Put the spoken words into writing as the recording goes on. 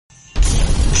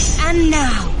And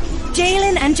now,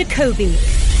 Jalen and Jacoby.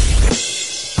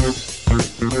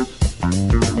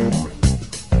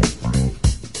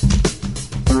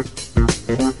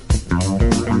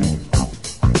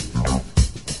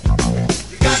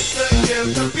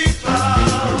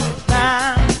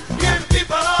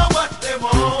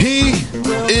 He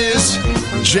is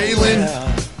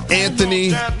Jalen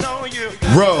Anthony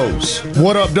Rose.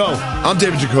 What up, though? I'm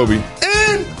David Jacoby.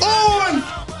 And on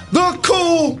the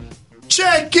cool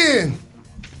check-in,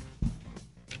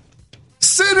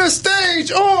 center stage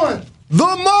on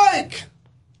the mic.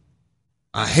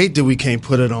 I hate that we can't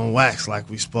put it on wax like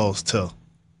we supposed to.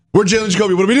 We're Jalen and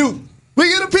Jacoby. What do we do? We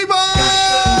get the people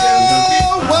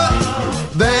what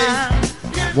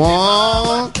they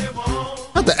want.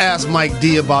 I have to ask Mike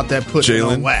D about that putting it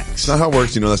on wax. That's not how it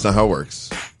works. You know that's not how it works.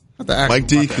 Mike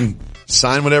D can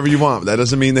sign whatever you want, but that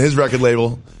doesn't mean that his record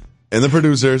label and the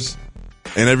producers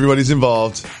and everybody's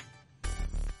involved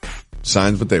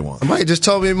signs what they want. Mike just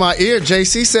told me in my ear,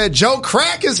 JC said Joe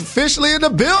Crack is officially in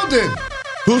the building.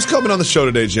 Who's coming on the show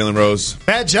today, Jalen Rose?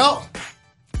 Fat Joe.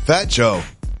 Fat Joe.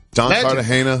 Don Legend.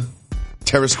 Cartagena.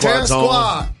 Terror Squad's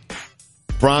on.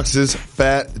 Bronx's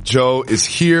Fat Joe is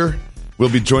here. Will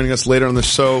be joining us later on the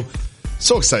show.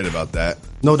 So excited about that.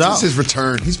 No doubt. This is his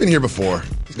return. He's been here before.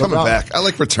 He's coming back. I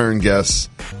like return guests.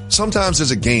 Sometimes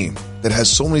there's a game that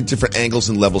has so many different angles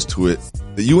and levels to it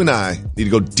that you and I need to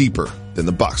go deeper than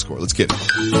the box score. Let's get it.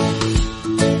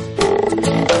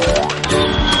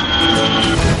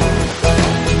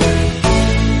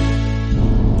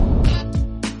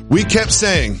 We kept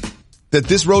saying that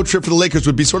this road trip for the Lakers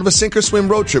would be sort of a sink or swim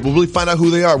road trip. We'll really find out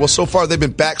who they are. Well, so far they've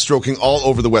been backstroking all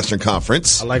over the Western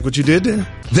Conference. I like what you did there.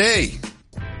 They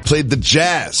played the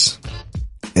Jazz,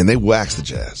 and they waxed the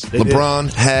Jazz.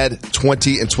 LeBron had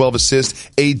 20 and 12 assists.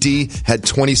 AD had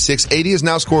 26. AD has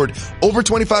now scored over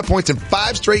 25 points in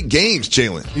 5 straight games,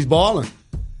 Jalen. He's balling.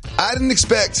 I didn't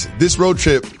expect this road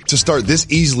trip to start this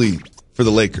easily for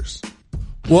the Lakers.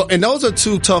 Well, and those are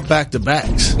 2 tough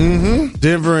back-to-backs. Mm-hmm.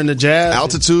 Denver and the Jazz.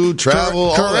 Altitude, travel,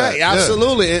 all correct, that.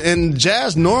 Absolutely. Yeah. And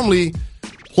Jazz normally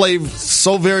play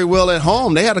so very well at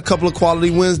home. They had a couple of quality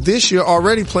wins this year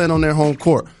already playing on their home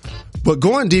court. But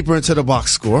going deeper into the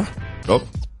box score,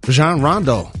 Rajon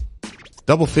Rondo,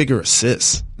 double-figure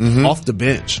assists off the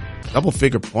bench,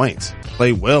 double-figure points.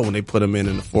 Played well when they put him in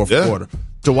the fourth quarter.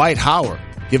 Dwight Howard,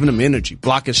 giving him energy,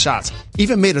 blocking shots,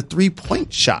 even made a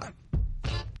 3-point shot.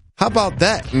 How about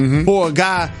that? For a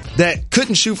guy that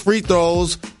couldn't shoot free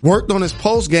throws, worked on his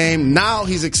post game, now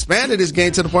he's expanded his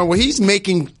game to the point where he's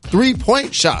making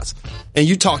 3-point shots. And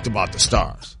you talked about the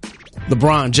stars.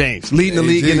 LeBron James leading the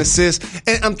league in assists.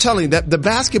 And I'm telling you that the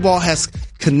basketball has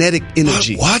kinetic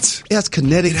energy. What? It has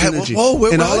kinetic energy.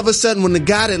 And all of a sudden, when the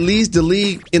guy that leads the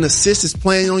league in assists is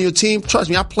playing on your team, trust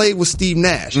me, I played with Steve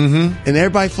Nash. And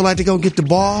everybody feel like they're going to get the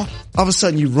ball. All of a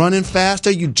sudden, you're running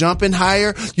faster, you jumping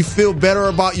higher, you feel better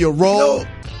about your role. No.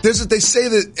 They say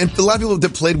that, and a lot of people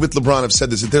that played with LeBron have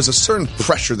said this, that there's a certain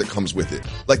pressure that comes with it.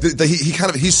 Like,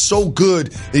 he's so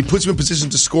good that he puts you in position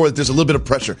to score that there's a little bit of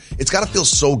pressure. It's got to feel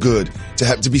so good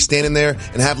to be standing there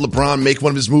and have LeBron make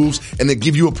one of his moves and then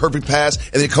give you a perfect pass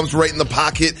and then it comes right in the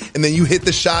pocket and then you hit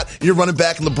the shot and you're running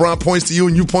back and LeBron points to you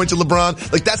and you point to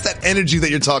LeBron. Like, that's that energy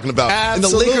that you're talking about. Absolutely.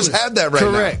 And the Lakers have that right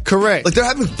now. Correct. Like, they're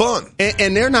having fun.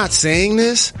 And they're not saying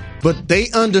this, but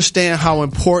they understand how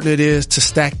important it is to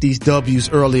stack these W's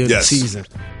early in the season.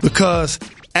 Because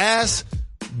as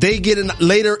they get in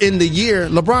later in the year,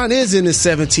 LeBron is in his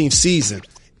 17th season.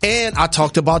 And I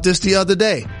talked about this the other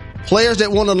day. Players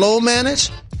that want to load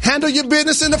manage, handle your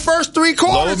business in the first 3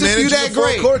 quarters if you're that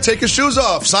great. Quarter, take your shoes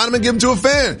off, sign them and give them to a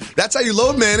fan. That's how you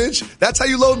load manage. That's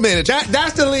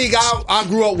the league I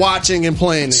grew up watching and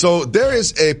playing in. So there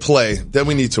is a play that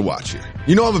we need to watch here.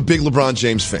 You know I'm a big LeBron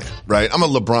James fan, right? I'm a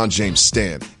LeBron James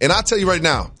stan. And I'll tell you right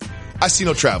now, I see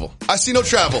no travel. I see no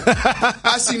travel.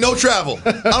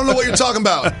 I don't know what you're talking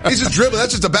about. He's just dribbling.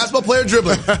 That's just a basketball player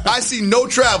dribbling. I see no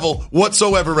travel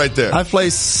whatsoever right there. I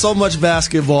played so much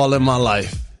basketball in my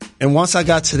life. And once I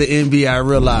got to the NBA, I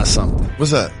realized something.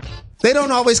 What's that? They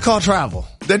don't always call travel.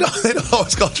 They don't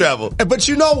always call travel. But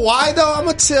you know why, though? I'm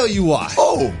going to tell you why.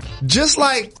 Oh. Just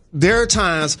like there are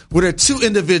times where there are 2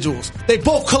 individuals, they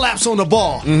both collapse on the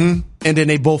ball, and then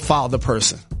they both foul the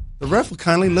person. The ref will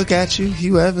kindly look at you,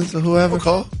 Hugh Evans or whoever.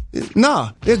 Call?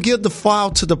 Nah, they'll give the foul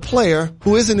to the player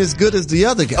who isn't as good as the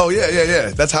other guy. Oh,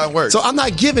 yeah. That's how it works. So I'm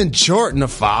not giving Jordan a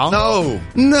foul. No.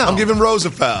 I'm giving Rose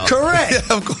a foul. Correct.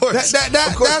 Yeah, of course.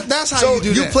 That's how you do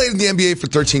that. So you played in the NBA for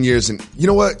 13 years, and you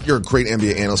know what? You're a great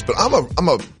NBA analyst, but I'm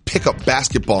a pickup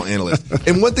basketball analyst.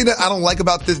 And one thing that I like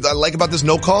about this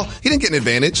no call, he didn't get an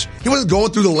advantage. He wasn't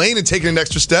going through the lane and taking an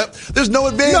extra step. There's no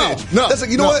advantage. No. That's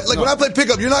like, you know what? Like when I play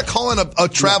pickup, you're not calling a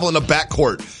travel in a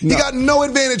backcourt. He got no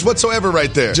advantage whatsoever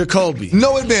right there. Jacoby.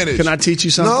 No advantage. Can I teach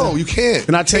you something? No, you can't.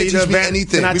 Can I tell you the advantage?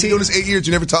 Anything. We've been doing this 8 years.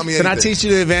 You never taught me anything. Can I teach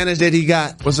you the advantage that he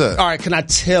got? What's that? All right, can I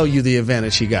tell you the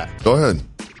advantage he got? Go ahead.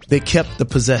 They kept the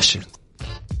possession.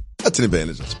 That's an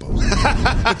advantage, I suppose.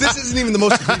 But this isn't even the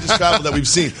most egregious travel that we've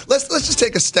seen. Let's just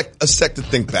take a sec to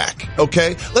think back,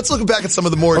 okay? Let's look back at some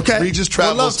of the more egregious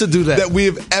travels I'd love to do that we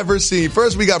have ever seen.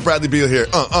 First, we got Bradley Beal here.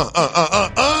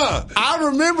 I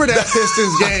remember that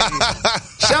Pistons game.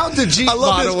 Shout out to G,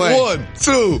 by the way. 1,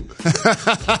 2,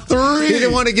 3. He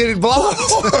didn't want to get it blocked.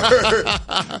 4.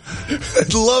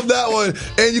 Love that one.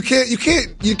 And you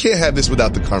can't have this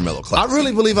without the Carmelo Classic. I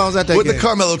really believe I was at that with game. The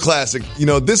Carmelo Classic,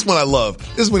 this one I love.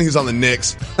 This is when he was on the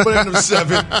Knicks, but in number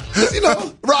 7.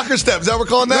 Rocker steps. Is that what we're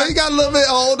calling that? Now you got a little bit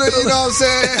older, you know what I'm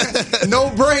saying? No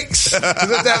breaks.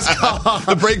 That's called.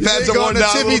 The brake pads are worn down a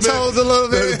little bit. Tippy toes a little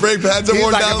bit. The brake pads are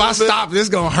worn down a little bit. If I stop, this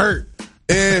going to hurt.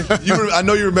 And I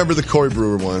know you remember the Corey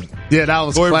Brewer one. Yeah, that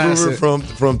was Corey classic. Brewer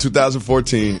from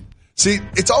 2014. See,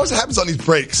 it always happens on these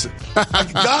breaks. I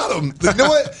got him. You know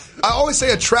what? I always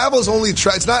say a travel is only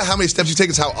it's not how many steps you take,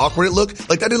 it's how awkward it looked.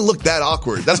 Like, that didn't look that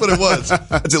awkward. That's what it was.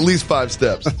 It's at least 5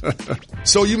 steps.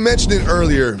 So you mentioned it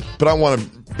earlier, but I want to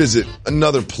visit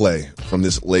another play from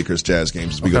this Lakers-Jazz game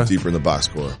as we go deeper in the box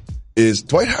score. Is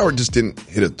Dwight Howard just didn't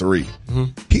hit a 3. Mm-hmm.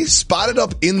 He spotted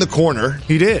up in the corner.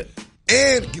 He did.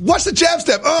 And watch the jab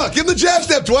step. Give him the jab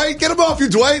step, Dwight. Get him off you,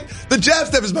 Dwight. The jab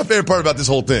step is my favorite part about this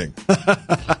whole thing. And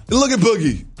look at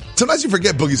Boogie. Sometimes you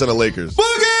forget Boogie's on the Lakers.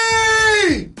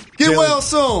 Boogie! Get Jalen, well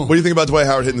soon. What do you think about Dwight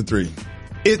Howard hitting the 3?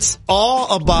 It's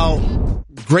all about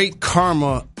great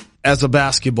karma as a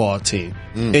basketball team.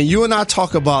 And you and I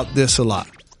talk about this a lot.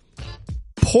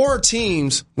 Poor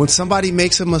teams, when somebody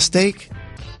makes a mistake,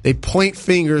 they point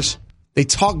fingers. They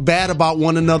talk bad about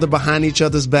one another behind each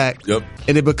other's back. Yep.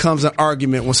 And it becomes an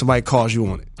argument when somebody calls you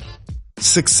on it.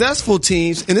 Successful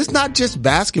teams, and it's not just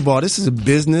basketball. This is a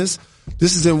business.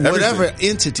 This is in whatever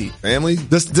entity. Family?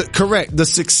 Correct. The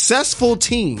successful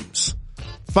teams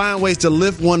find ways to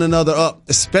lift one another up,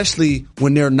 especially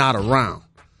when they're not around.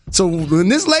 So when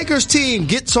this Lakers team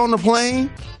gets on the plane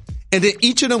and then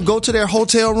each of them go to their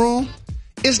hotel room,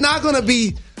 it's not going to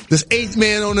be this 8th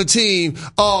man on the team,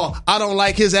 I don't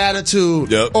like his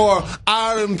attitude. Yep. Or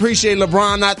I don't appreciate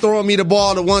LeBron not throwing me the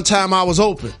ball the one time I was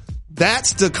open.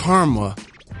 That's the karma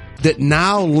that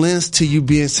now lends to you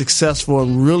being successful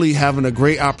and really having a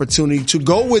great opportunity to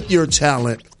go with your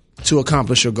talent to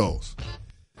accomplish your goals.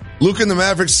 Luka and the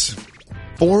Mavericks,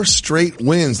 4 straight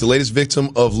wins. The latest victim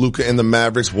of Luka and the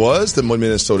Mavericks was the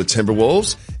Minnesota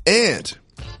Timberwolves. And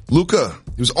Luka,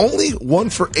 he was only 1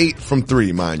 for 8 from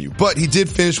 3, mind you. But he did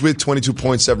finish with 22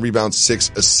 points, 7 rebounds,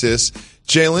 6 assists.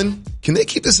 Jalen, can they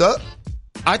keep this up?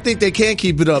 I think they can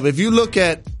keep it up. If you look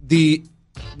at the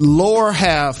lower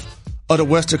half of the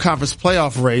Western Conference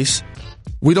playoff race,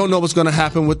 we don't know what's going to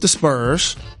happen with the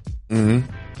Spurs.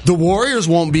 Mm-hmm. The Warriors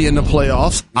won't be in the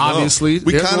playoffs, obviously.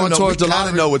 We kind of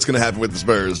know what's going to happen with the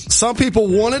Spurs. Some people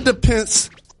wanted to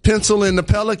pencil in the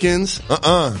Pelicans.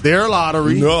 Their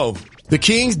lottery. No. The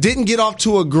Kings didn't get off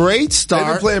to a great start.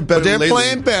 They've been playing better. But they're lately.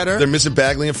 playing better. They're missing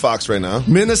Bagley and Fox right now.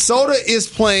 Minnesota is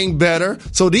playing better.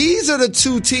 So these are the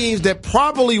 2 teams that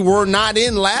probably were not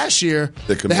in last year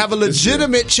that have a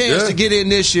legitimate chance to get in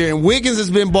this year. And Wiggins has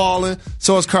been balling.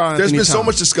 So has Karl Anthony There's been Towns. so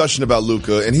much discussion about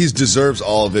Luka, and he deserves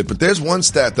all of it. But there's one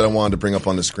stat that I wanted to bring up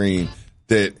on the screen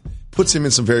that puts him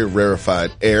in some very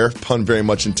rarefied air, pun very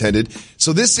much intended.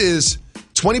 So this is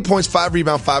 20 points, 5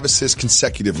 rebounds, 5 assists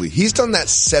consecutively. He's done that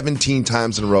 17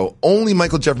 times in a row. Only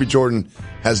Michael Jeffrey Jordan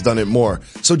has done it more.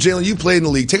 So, Jalen, you played in the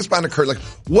league. Take us behind the curtain. Like,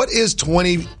 what is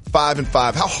 25 and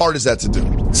 5? How hard is that to do?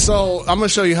 So, I'm going to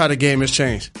show you how the game has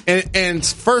changed. And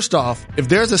first off, if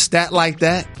there's a stat like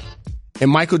that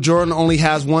and Michael Jordan only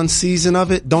has 1 season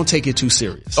of it, don't take it too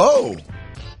serious. Oh.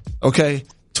 Okay?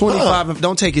 25,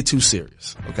 don't take it too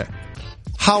serious. Okay?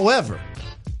 However,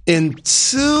 in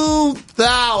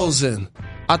 2000,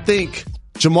 I think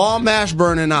Jamal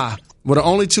Mashburn and I were the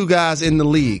only 2 guys in the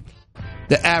league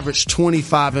that averaged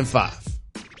 25 and 5.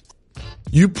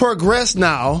 You progress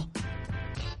now.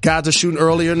 Guys are shooting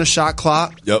earlier in the shot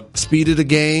clock. Yep. Speed of the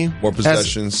game. More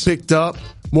possessions. Has picked up.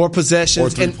 More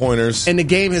possessions. More 3-pointers. And the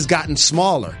game has gotten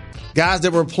smaller. Guys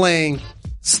that were playing,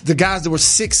 the guys that were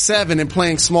 6'7" and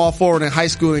playing small forward in high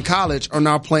school and college are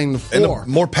now playing the 4.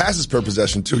 And more passes per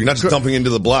possession, too. You're not just dumping into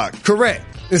the block. Correct.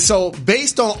 And so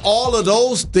based on all of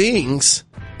those things,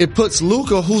 it puts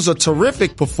Luka, who's a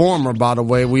terrific performer, by the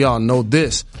way, we all know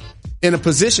this, in a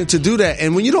position to do that.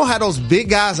 And when you don't have those big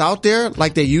guys out there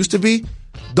like they used to be,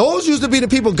 those used to be the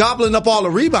people gobbling up all the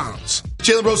rebounds.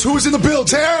 Jalen Rose, who is in the building?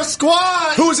 Terror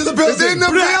Squad. Who is in the building? Is in the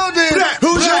building.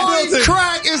 Who's in the building?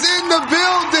 Crack is in the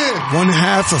building. One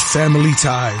half of Family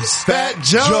Ties. Fat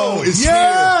Joe is here.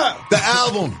 The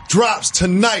album drops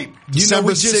tonight,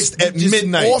 December 6th at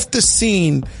midnight. Off the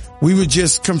scene, we were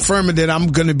just confirming that I'm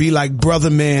going to be like, brother,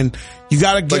 man, you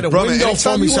got to get a window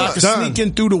for me so I can sneak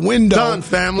in through the window. Done,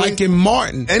 family. Like in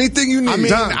Martin. Anything you need. I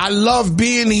mean, I love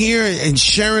being here and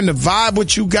sharing the vibe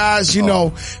with you guys. You know,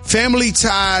 Family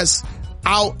Ties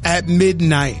out at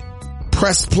midnight.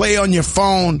 Press play on your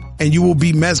phone and you will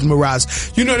be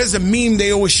mesmerized. You know, there's a meme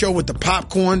they always show with the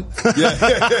popcorn. Yeah.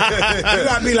 You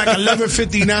gotta be like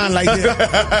 11:59 like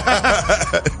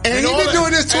that. And he's been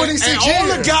doing this 26 years.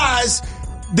 And all the guys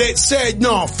that said,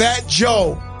 no, Fat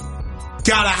Joe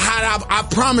got a hot album. I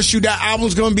promise you that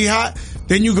album's gonna be hot.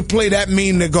 Then you can play that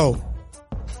meme to go.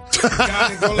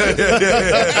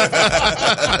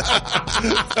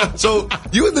 So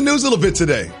you in the news a little bit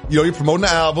today. You know, you're promoting the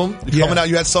album. You're coming out.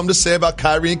 You had something to say about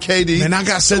Kyrie and KD. And I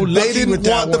got so lucky they didn't with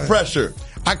that want the one. pressure.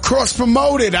 I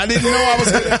cross-promoted. I didn't know I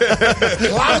was going to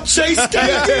cloud chase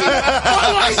KD.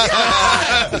 Oh, my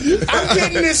God. I'm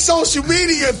getting this social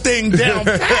media thing down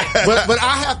pat. But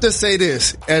I have to say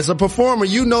this. As a performer,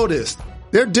 you know this.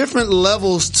 There are different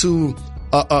levels to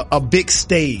a big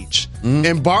stage.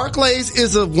 And Barclays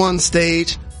is a one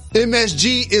stage.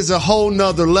 MSG is a whole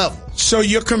nother level. So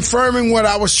you're confirming what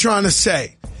I was trying to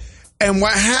say. And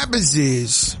what happens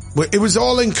is, it was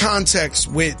all in context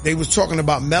with, they was talking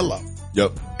about Melo.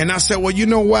 Yep. And I said, well, you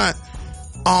know what?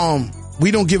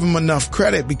 We don't give him enough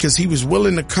credit because he was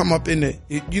willing to come up in the,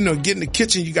 you know, get in the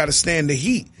kitchen, you got to stand the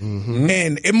heat. Mm-hmm.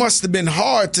 And it must have been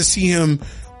hard to see him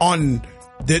on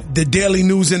the Daily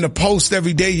News and the Post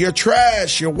every day. You're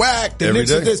trash, you're whack, the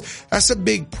Knicks are this. That's a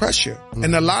big pressure. Mm-hmm.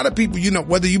 And a lot of people, you know,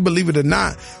 whether you believe it or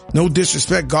not, no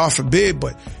disrespect, God forbid,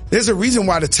 but there's a reason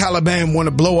why the Taliban want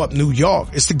to blow up New York.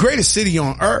 It's the greatest city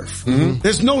on earth. Mm-hmm.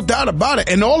 There's no doubt about it.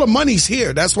 And all the money's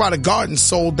here. That's why the Garden's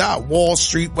sold out, Wall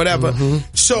Street, whatever. Mm-hmm.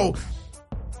 So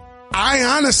I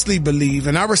honestly believe,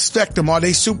 and I respect them, are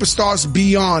they superstars?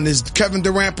 Beyond. Is Kevin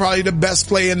Durant probably the best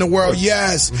player in the world?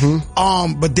 Yes.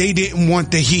 Mm-hmm. But they didn't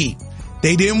want the heat.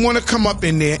 They didn't want to come up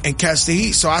in there and catch the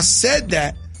heat. So I said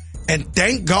that. And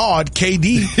thank God,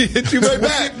 KD hit you right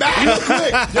back. Real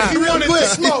quick. He wanted to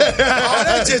smoke. Oh,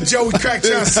 that's just Joey Crack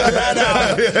trying to sell that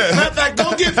out. Matter of fact,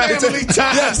 don't get Family Ties.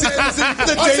 I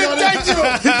said thank you.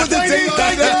 He put the date on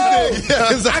everything.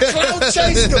 I cloud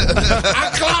chased him.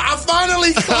 I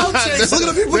finally cloud chased him. Look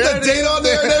at the people put that date on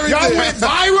there and everything. Y'all went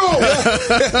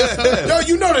viral. Yo,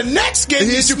 you know the Nets gave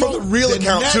me smoke. From the real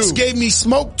account too. The Nets gave me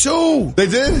smoke too. They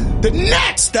did? The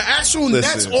Nets, the actual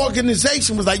Nets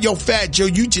organization was like, yo, Fat Joe,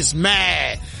 you just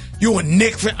mad. You a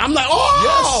Knicks fan. I'm like,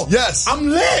 oh, yes. I'm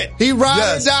lit. He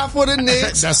ride or die for the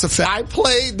Knicks. That's a fact. I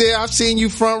played there. I've seen you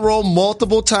front row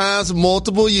multiple times,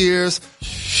 multiple years.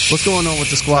 What's going on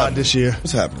with the squad this year?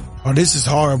 What's happening? Oh, this is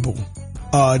horrible.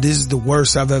 This is the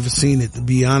worst I've ever seen it, to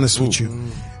be honest with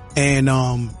you. And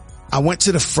I went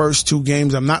to the first 2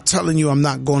 games. I'm not telling you I'm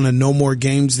not going to no more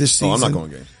games this season. Oh, I'm not going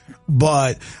to games.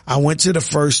 But I went to the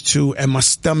first 2 and my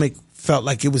stomach felt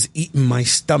like it was eating my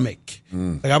stomach.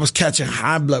 Like I was catching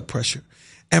high blood pressure.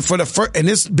 And for the first, and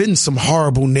it's been some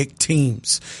horrible Knicks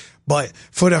teams, but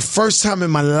for the first time in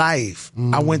my life,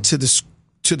 I went to the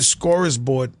scorer's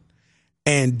board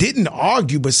and didn't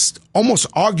argue, but almost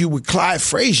argued with Clyde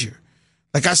Frazier.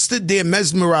 Like I stood there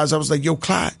mesmerized. I was like, yo,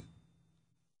 Clyde,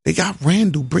 they got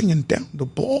Randall bringing down the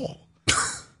ball.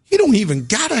 He don't even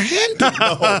got a handle.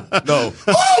 No.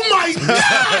 Oh my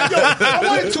God! Yo, I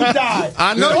wanted to die.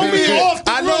 I know. Throw me off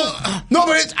the roof. No,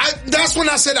 but that's when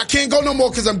I said I can't go no more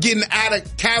because I'm getting out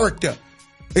of character.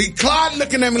 Clyde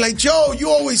looking at me like, Joe, you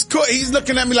always cook. He's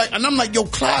looking at me like, and I'm like, yo,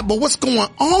 Clyde, but what's going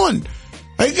on?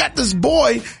 He got this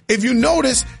boy. If you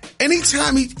notice,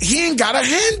 anytime he ain't got a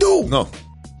handle. No.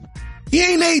 He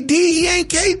ain't AD. He ain't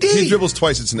KD. He dribbles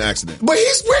twice. It's an accident. But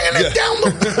he's bringing it down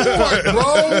the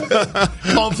court,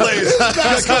 bro. On plays.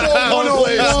 Basketball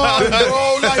 101,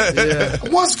 bro.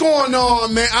 Like, what's going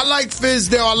on, man? I like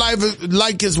Fizdale. I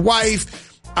like his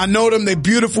wife. I know them. They're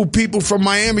beautiful people from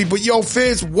Miami. But, yo,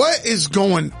 Fizz, what is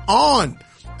going on?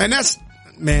 And that's,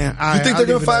 man. You think they're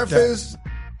going to fire Fizz?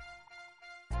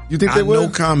 You think they will? No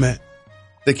comment.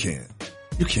 They can't.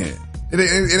 You can't. It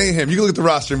ain't him. You can look at the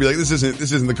roster and be like, this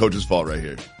isn't the coach's fault right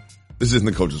here. This isn't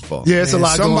the coach's fault. Yeah, it's a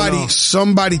lot going on.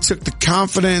 Somebody took the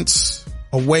confidence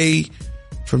away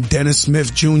from Dennis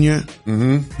Smith Jr.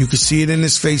 Mm-hmm. You can see it in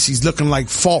his face. He's looking like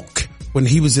Falk when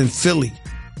he was in Philly.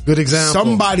 Good example.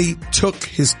 Somebody took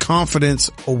his confidence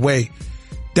away.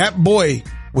 that boy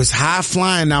was high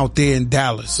flying out there in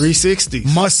Dallas. 360.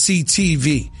 Must see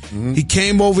TV. He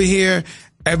came over here.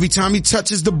 Every time he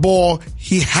touches the ball,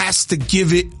 he has to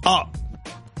give it up.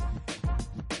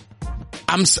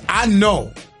 I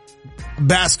know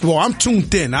basketball. I'm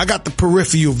tuned in. I got the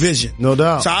peripheral vision. No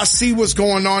doubt. So I see what's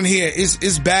going on here.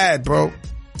 It's bad, bro.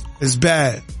 It's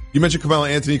bad. You mentioned Carmelo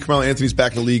Anthony. Carmelo Anthony's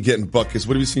back in the league getting buckets.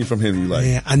 What have you seen from him you like?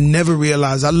 Man, I never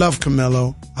realized. I love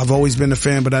Carmelo. I've always been a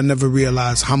fan, but I never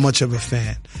realized how much of a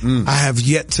fan. I have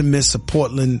yet to miss a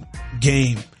Portland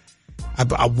game.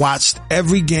 I watched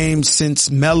every game since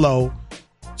Melo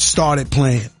started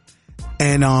playing.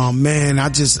 And, man, I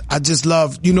just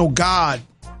love, God,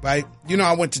 right?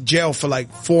 I went to jail for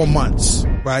like 4 months,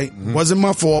 right? Wasn't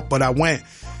my fault, but I went.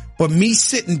 But me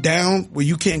sitting down where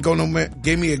you can't go nowhere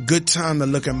gave me a good time to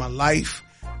look at my life,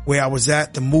 where I was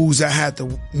at, the moves I had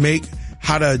to make,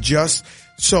 how to adjust.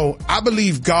 So I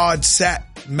believe God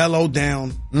sat Melo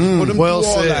down, put him through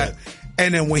all that.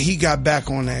 And then when he got back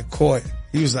on that court,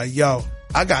 he was like, yo,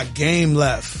 I got game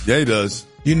left. Yeah, he does.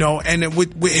 And then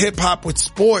with hip hop, with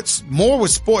sports, more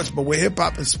with sports, but with hip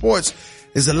hop and sports,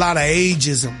 there's a lot of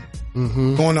ageism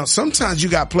going on. Sometimes you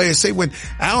got players say when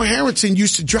Al Harrington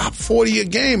used to drop 40 a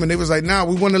game and they was like, nah,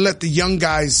 we want to let the young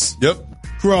guys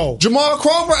grow. Jamal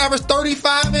Crawford averaged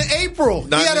 35 in April. He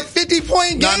had a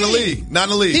 50-point game. Not in the league. He's not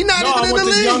even in the league. I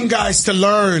want the young guys to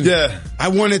learn. Yeah. I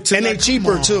wanted to. And they're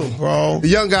cheaper too, bro. The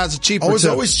young guys are cheaper too. It's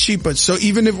always cheaper. So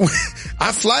even if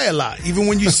I fly a lot, even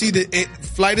when you see the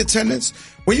flight attendants,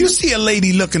 when you see a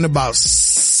lady looking about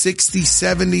 60,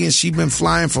 70 and she been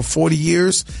flying for 40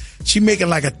 years, she making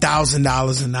like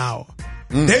 $1,000 an hour.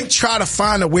 They try to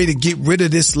find a way to get rid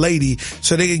of this lady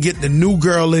so they can get the new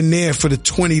girl in there for the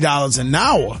 $20 an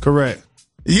hour. Correct.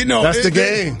 That's the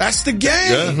game. That's the game.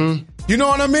 Yeah. You know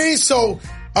what I mean? So,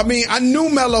 I knew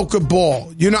Melo could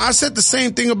ball. I said the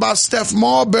same thing about Steph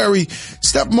Marbury.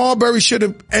 Steph Marbury should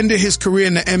have ended his career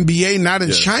in the NBA, not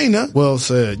in China. Well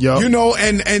said, yo.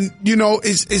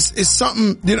 It's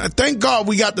something, thank God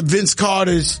we got the Vince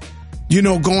Carters,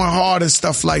 going hard and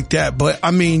stuff like that. But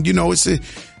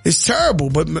it's terrible.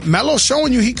 But Melo's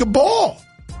showing you he could ball.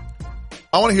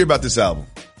 I want to hear about this album.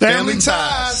 Family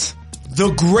Ties.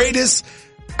 The greatest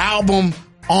album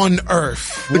on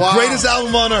earth. The greatest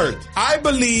album on earth. I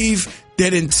believe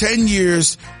that in 10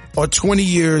 years or 20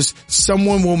 years,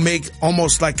 someone will make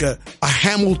almost like a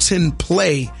Hamilton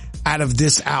play out of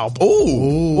this album.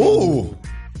 Ooh.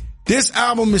 This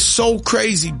album is so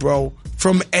crazy, bro.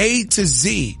 From A to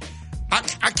Z.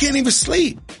 I can't even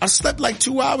sleep. I slept like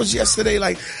 2 hours yesterday.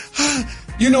 Like,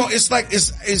 it's like,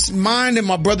 it's mine and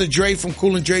my brother Dre from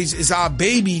Cool and Dre's is our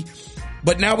baby.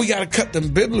 But now we got to cut the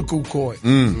biblical cord.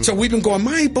 So we've been going,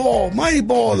 my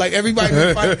ball, like everybody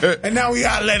been fighting. And now we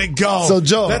got to let it go. So,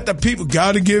 Joe. Let the people,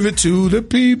 got to give it to the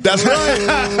people. That's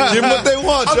right. Give them what they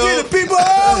want, Joe. I'll give the people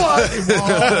what they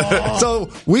want. So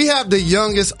we have the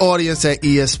youngest audience at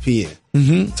ESPN.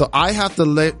 So I have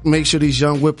to make sure these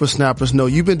young whippersnappers know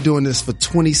you've been doing this for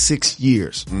 26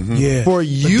 years. Yeah. For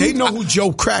you. But they know who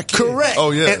Joe Crack is. Correct.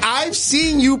 Oh, yeah. And I've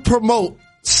seen you promote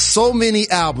so many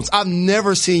albums. I've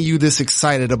never seen you this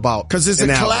excited about. Cause it's a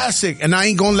classic and I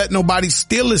ain't gonna let nobody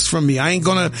steal this from me. I ain't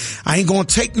gonna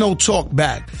take no talk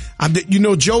back.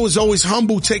 Joe is always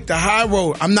humble, take the high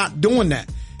road. I'm not doing that.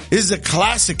 This is a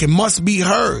classic. It must be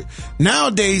heard.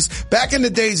 Nowadays, back in the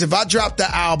days, if I dropped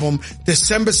the album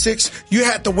December 6th, you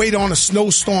had to wait on a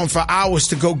snowstorm for hours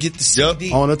to go get the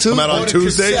CD. On a Tuesday. Come out on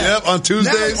Tuesday. Yep, on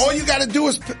Tuesdays. Now, all you gotta do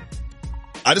is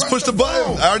I just pushed the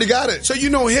button. I already got it. So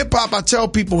hip hop, I tell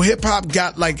people hip hop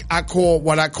got like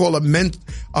what I call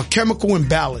a chemical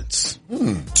imbalance.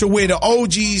 To where the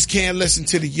OGs can't listen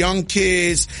to the young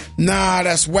kids. Nah,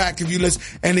 that's whack if you listen.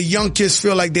 And the young kids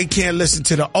feel like they can't listen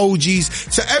to the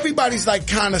OGs. So everybody's like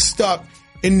kind of stuck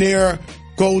in their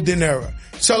golden era.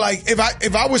 So like if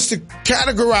I was to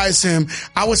categorize him,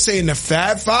 I would say in the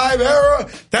Fab Five era,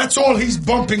 that's all he's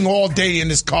bumping all day in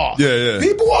his car. Yeah.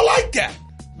 People are like that,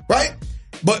 right?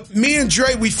 But me and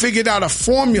Dre, we figured out a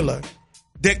formula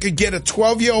that could get a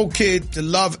 12-year-old kid to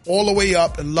love All the Way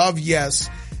Up and love Yes,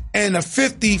 and a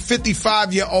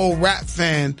 55-year-old rap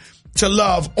fan to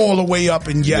love All the Way Up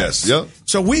and Yes. Yep.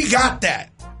 So we got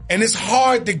that. And it's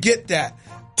hard to get that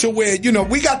to where,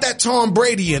 we got that Tom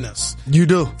Brady in us. You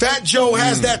do. Fat Joe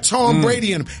has that Tom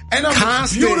Brady in him. And I'm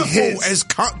as beautiful as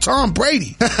Tom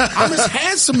Brady. I'm as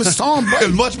handsome as Tom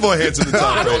Brady. Much more handsome than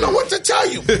Tom Brady. I don't know what to tell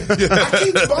you. I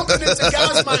keep bumping into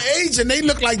guys my age and they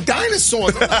look like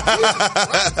dinosaurs.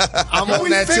 I'm on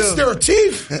that too. Fix their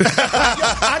teeth.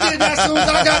 I did that as soon as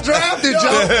I got drafted,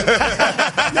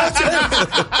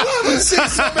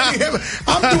 Joe.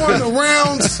 I'm doing the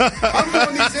rounds. I'm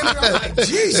doing these interviews. I'm like,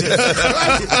 Jesus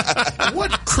Christ,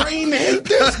 what crane hit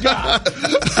this guy?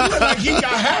 He look like he got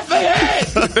half a head.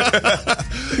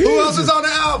 Who else is on the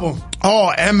album?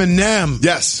 Oh, Eminem.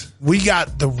 Yes. We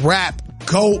got the rap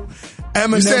GOAT.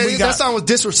 Eminem. You said that song was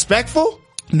disrespectful?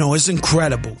 No, it's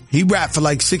incredible. He rapped for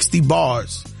like 60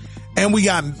 bars. And we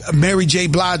got Mary J.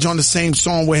 Blige on the same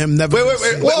song with him. Never.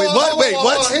 Wait,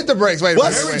 what? Hit the brakes. Wait.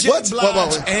 Mary J.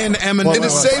 Blige and Eminem in the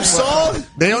same song?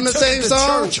 They on the same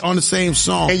song? Church on the same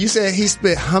song. And you said he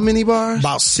spit how many bars?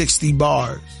 About 60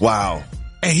 bars. Wow.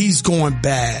 And he's going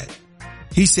bad.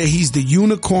 He said he's the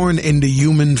unicorn in the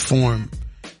human form.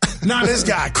 Nah, this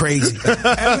guy crazy.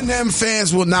 Eminem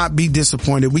fans will not be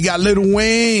disappointed. We got Lil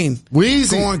Wayne.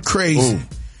 Weezy. Going crazy. Ooh.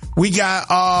 We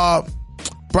got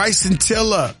Bryson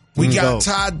Tiller. We got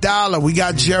Ty Dolla. We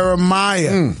got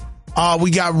Jeremiah.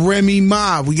 We got Remy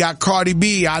Ma. We got Cardi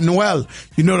B, Anuel.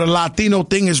 You know, the Latino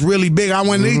thing is really big.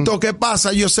 Anuelito, ¿qué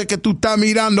pasa? Yo sé que tú estás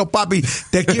mirando, papi.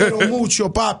 Te quiero mucho,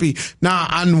 papi. Nah,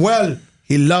 Anuel,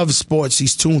 he loves sports.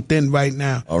 He's tuned in right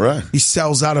now. All right. He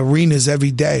sells out arenas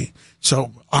every day.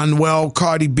 So, Anuel,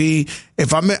 Cardi B.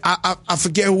 If I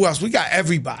forget who else. We got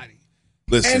everybody.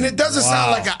 Listen, and it doesn't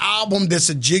sound like an album that's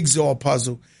a jigsaw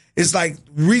puzzle. It's like,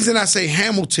 the reason I say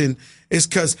Hamilton is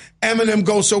because Eminem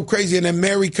goes so crazy and then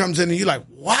Mary comes in and you're like,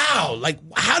 wow, like,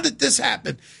 how did this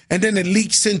happen? And then it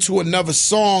leaks into another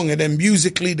song and then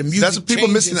musically the music that's what people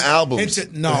miss in albums.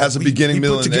 It has a beginning,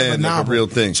 middle, and end, like a real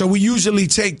thing. So we usually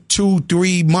take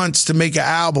 2-3 months to make an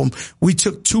album. We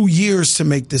took 2 years to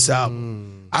make this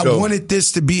album. I wanted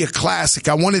this to be a classic.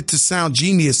 I wanted it to sound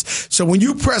genius. So when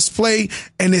you press play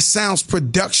and it sounds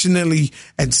productionally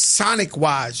and sonic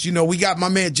wise, you know, we got my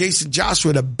man Jason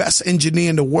Joshua, the best engineer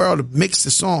in the world, to mix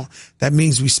the song. That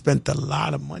means we spent a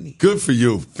lot of money. Good for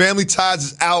you. Family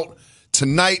Ties is out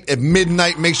tonight at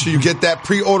midnight. Make sure you get that.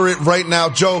 Pre-order it right now.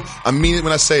 Joe, I mean it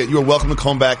when I say it. You are welcome to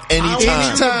come back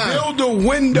anytime. Build a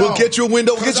window. We'll get you a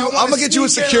window. I'm going to get you a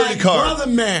security card.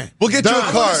 Brother, man. We'll get you a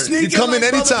card. You come in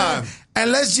anytime. And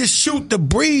let's just shoot the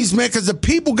breeze, man, because the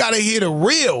people got to hear the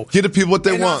real. Give the people what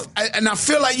they want. I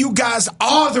feel like you guys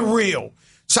are the real.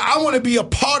 So I want to be a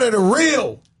part of the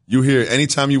real. You here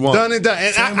anytime you want. Done and done.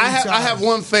 And I have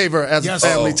one favor as a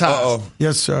Family Ties.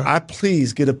 Yes, sir. I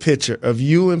please get a picture of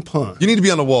you and Pun. You need to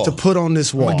be on the wall. To put on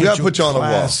this wall. We got to put you on the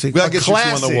wall. We got to get you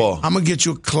on the wall. I'm going to get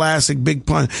you a classic Big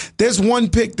Pun. There's one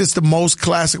pic that's the most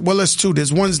classic. Well, there's two.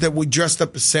 There's ones that we dressed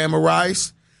up as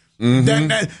samurais.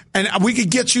 And we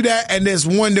could get you that. And there's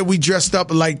one that we dressed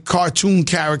up like cartoon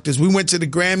characters. We went to the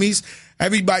Grammys.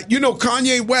 Everybody, you know,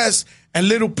 Kanye West and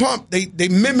Lil Pump, they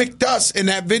mimicked us in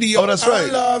that video. Oh, that's right.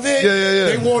 I love it. Yeah.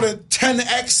 They wore the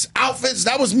 10X outfits.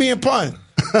 That was me and Pun.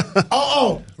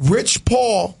 Rich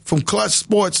Paul from Clutch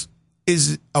Sports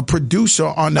is a producer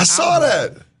on the album. I saw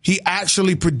that. He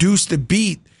actually produced the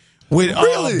beat. With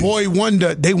Boy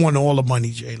Wonder, they won all the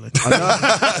money, Jalen.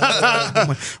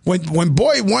 when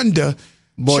Boy Wonder,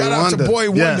 shout out to Boy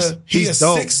Wonder, he's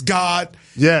a six god.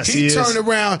 Yes, he turned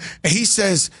around and he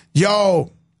says,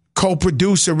 "Yo,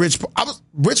 co-producer Rich Paul."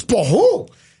 Rich Paul who?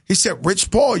 He said,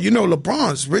 "Rich Paul, you know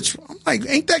LeBron's Rich." I'm like,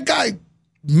 ain't that guy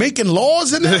making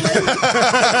laws in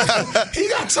that? He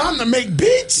got time to make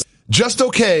beats. Just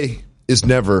okay is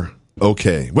never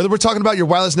okay. Whether we're talking about your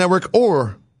wireless network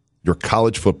or your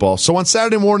college football. So on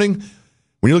Saturday morning,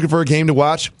 when you're looking for a game to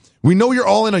watch, we know you're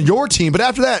all in on your team, but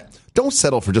after that, don't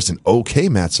settle for just an okay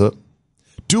matchup.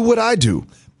 Do what I do.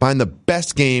 Find the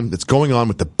best game that's going on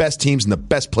with the best teams and the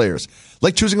best players.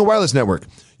 Like choosing a wireless network.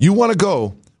 You want to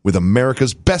go with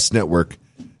America's best network.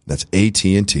 That's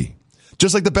AT&T.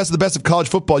 Just like the best of college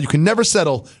football, you can never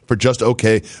settle for just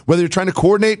okay. Whether you're trying to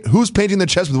coordinate who's painting the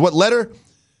chest with what letter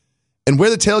and where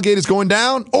the tailgate is going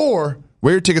down or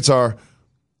where your tickets are,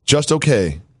 just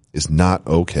okay is not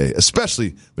okay, especially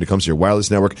when it comes to your wireless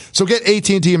network. So get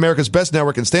AT&T, America's best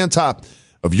network, and stay on top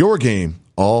of your game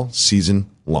all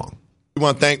season long. We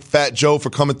want to thank Fat Joe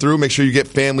for coming through. Make sure you get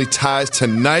Family Ties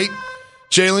tonight.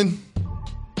 Jalen,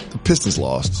 the Pistons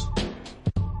lost.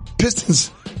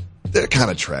 Pistons, they're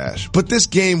kind of trash. But this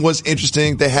game was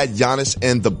interesting. They had Giannis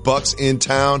and the Bucks in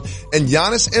town, and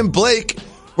Giannis and Blake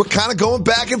were kind of going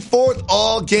back and forth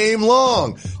all game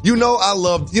long. You know I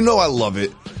love it. You know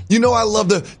I love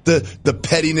the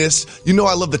pettiness. You know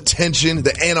I love the tension,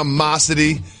 the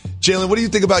animosity. Jalen, what do you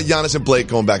think about Giannis and Blake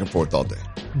going back and forth all day?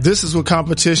 This is what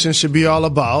competition should be all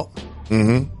about.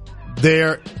 Mm-hmm.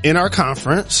 They're in our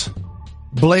conference.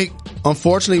 Blake,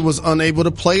 unfortunately, was unable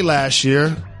to play last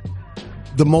year,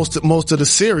 most of the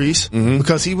series,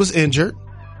 because he was injured.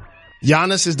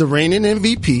 Giannis is the reigning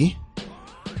MVP.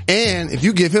 And if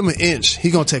you give him an inch,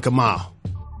 he's going to take a mile.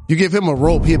 You give him a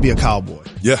rope, he'll be a Cowboy.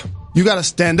 Yeah. you got to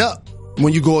stand up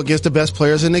when you go against the best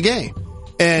players in the game.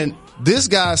 And this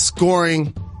guy's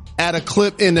scoring at a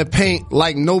clip in the paint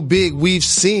like no big we've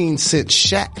seen since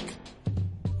Shaq.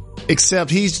 Except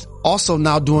he's also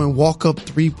now doing walk-up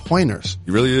three-pointers.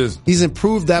 He really is. He's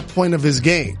improved that point of his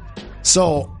game.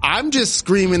 So I'm just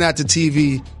screaming at the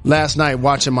TV last night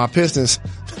watching my Pistons.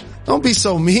 Don't be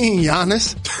so mean,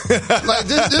 Giannis. Like,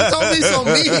 just don't be so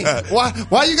mean.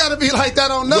 Why you gotta be like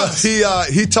that on us? Well,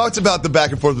 he talked about the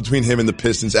back and forth between him and the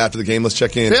Pistons after the game. Let's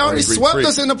check in. They already swept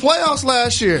us in the playoffs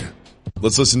last year.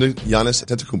 Let's listen to Giannis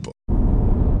Antetokounmpo.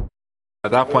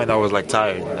 At that point, I was like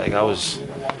tired. Like I was,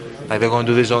 like they're gonna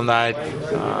do this all night.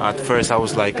 At first, I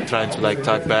was like trying to like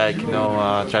talk back,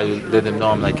 try to let them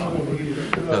know I'm like,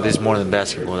 this is more than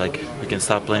basketball. Like we can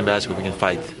stop playing basketball, we can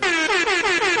fight.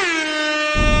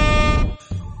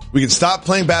 We can stop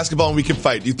playing basketball and we can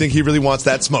fight. Do you think he really wants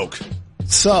that smoke?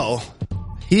 So,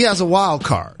 he has a wild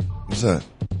card. What's that?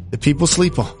 That people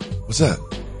sleep on. What's that?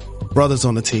 Brothers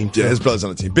on the team, too. Yeah, his brothers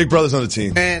on the team. Big brothers on the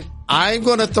team. And I'm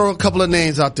going to throw a couple of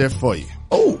names out there for you.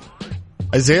 Oh.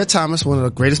 Isaiah Thomas, one of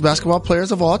the greatest basketball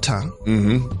players of all time.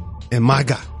 Mm-hmm. And my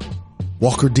guy,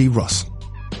 Walker D. Russell.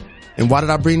 And why did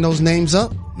I bring those names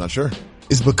up? I'm not sure.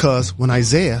 It's because when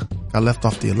Isaiah got left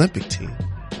off the Olympic team,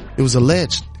 it was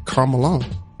alleged that Karl Malone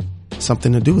had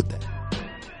something to do with that.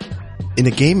 In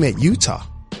a game at Utah,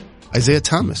 Isaiah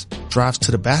Thomas drives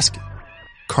to the basket.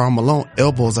 Karl Malone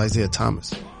elbows Isaiah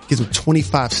Thomas, gives him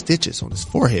 25 stitches on his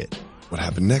forehead. What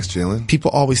happened next, Jalen?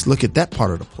 People always look at that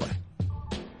part of the play.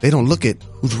 They don't look at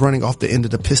who's running off the end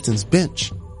of the Pistons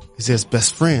bench. Isaiah's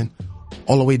best friend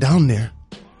all the way down there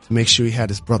to make sure he had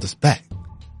his brother's back.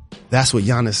 That's what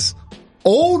Giannis'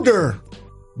 older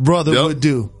brother would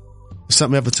do if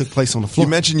something ever took place on the floor. You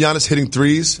mentioned Giannis hitting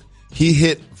threes. He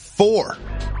hit 4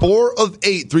 of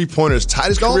 8 3-pointers, tied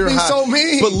his career high. Don't be so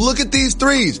mean. But look at these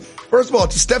threes. First of all,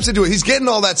 he steps into it. He's getting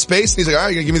all that space, and he's like, all right,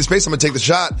 you're going to give me the space, I'm going to take the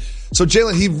shot. So,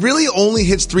 Jalen, he really only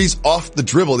hits threes off the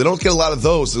dribble. They don't get a lot of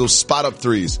those spot-up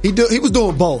threes. He was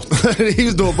doing both. He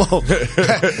was doing both.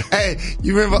 Hey,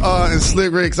 you remember in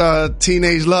Slick Rick's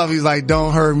Teenage Love, he's like,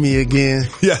 don't hurt me again.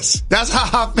 Yes. That's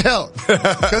how I felt.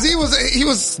 Because he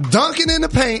was dunking in the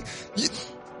paint.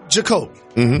 Jacoby.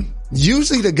 Mm-hmm.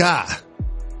 Usually the guy,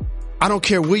 I don't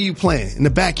care where you playing, in the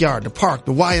backyard, the park,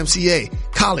 the YMCA,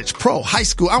 college, pro, high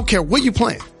school, I don't care where you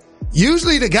playing.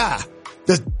 Usually the guy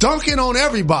that's dunking on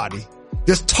everybody,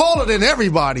 that's taller than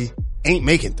everybody, ain't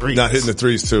making threes. Not hitting the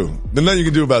threes too. There's nothing you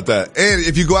can do about that. And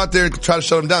if you go out there and try to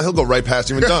shut him down, he'll go right past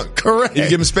you and dunk. Correct. If you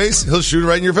give him space, he'll shoot it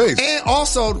right in your face. And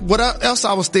also, what else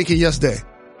I was thinking yesterday,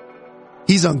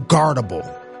 he's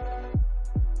unguardable.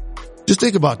 Just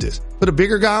think about this. Put a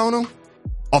bigger guy on him,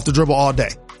 off the dribble all day.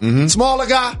 Mm-hmm. Smaller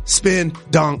guy, spin,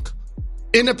 dunk.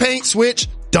 In the paint, switch,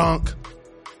 dunk.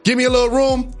 Give me a little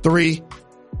room, 3.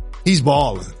 He's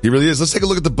balling. He really is. Let's take a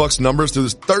look at the Bucks numbers through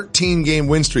this 13-game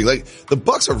win streak. Like, the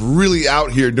Bucks are really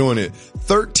out here doing it.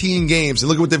 13 games. And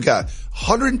look at what they've got.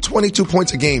 122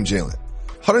 points a game, Jalen.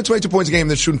 122 points a game.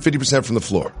 They're shooting 50% from the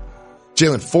floor.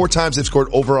 Jalen, 4 times they've scored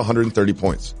over 130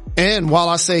 points. And while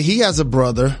I say he has a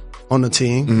brother on the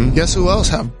team, guess who else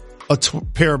have a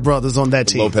pair of brothers on that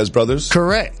team? Lopez brothers.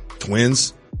 Correct.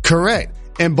 Twins. Correct.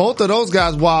 And both of those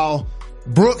guys, while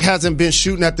Brooke hasn't been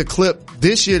shooting at the clip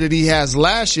this year that he has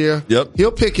last year,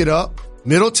 he'll pick it up.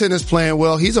 Middleton is playing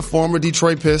well. He's a former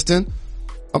Detroit Piston.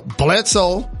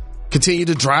 Bledsoe continued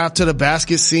to drive to the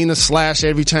basket, seeing a slash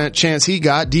every chance he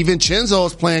got. DiVincenzo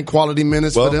is playing quality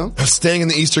minutes for them. Staying in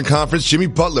the Eastern Conference, Jimmy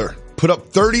Butler put up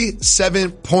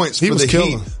 37 points for the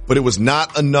Heat, but it was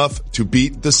not enough to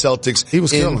beat the Celtics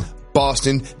in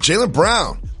Boston. Jalen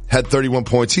Brown had 31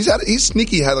 points. He's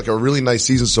sneaky, had like a really nice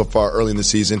season so far early in the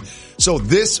season. So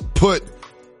this put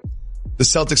the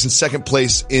Celtics in second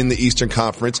place in the Eastern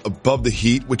Conference above the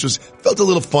Heat, which felt a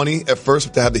little funny at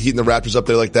first to have the Heat and the Raptors up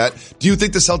there like that. Do you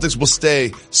think the Celtics will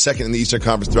stay second in the Eastern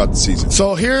Conference throughout the season?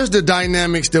 So here's the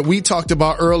dynamics that we talked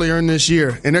about earlier in this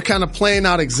year, and they're kind of playing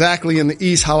out exactly in the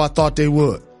East how I thought they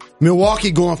would.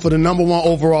 Milwaukee going for the number 1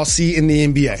 overall seed in the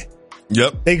NBA.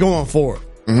 Yep. They going for it.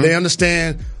 Mm-hmm. They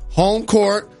understand home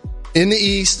court in the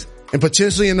East and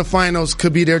potentially in the finals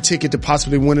could be their ticket to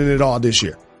possibly winning it all this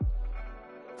year.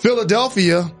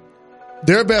 Philadelphia,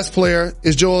 their best player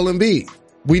is Joel Embiid.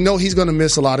 We know he's going to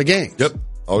miss a lot of games. Yep,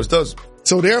 always does.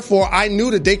 So therefore, I knew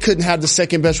that they couldn't have the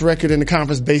second best record in the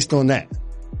conference based on that.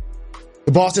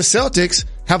 The Boston Celtics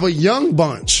have a young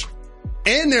bunch,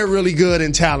 and they're really good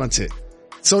and talented.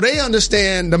 So they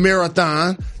understand the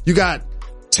marathon. You got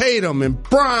Tatum and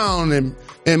Brown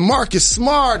and Marcus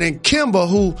Smart and Kemba,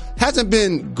 who hasn't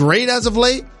been great as of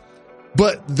late,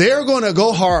 but they're going to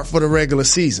go hard for the regular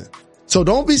season. So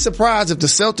don't be surprised if the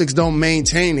Celtics don't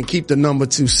maintain and keep the number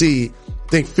 2 seed. I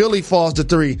think Philly falls to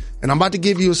 3. And I'm about to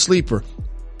give you a sleeper.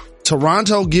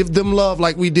 Toronto, give them love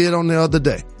like we did on the other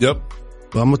day. Yep.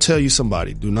 But I'm going to tell you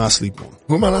somebody, do not sleep on.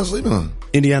 Who am I not sleeping on?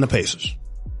 Indiana Pacers.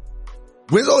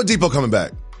 When's Oladipo coming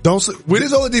back? When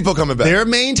is Oladipo coming back? They're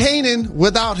maintaining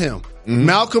without him. Mm-hmm.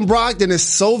 Malcolm Brogdon is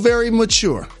so very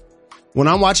mature. When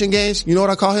I'm watching games, you know what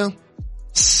I call him?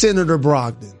 Senator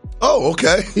Brogdon. Oh,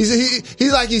 okay.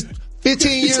 He's like he's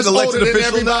 15 years older than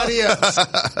everybody else.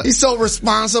 He's so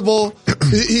responsible.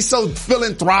 He's so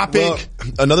philanthropic. Well,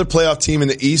 another playoff team in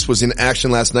the East was in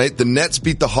action last night. The Nets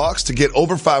beat the Hawks to get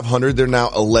over 500. They're now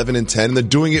 11-10, and they're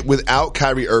doing it without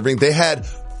Kyrie Irving. They had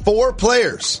 4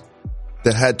 players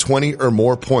that had 20 or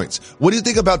more points. What do you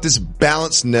think about this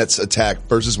balanced Nets attack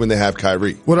versus when they have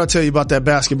Kyrie? What I tell you about that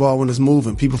basketball when it's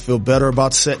moving, people feel better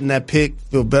about setting that pick,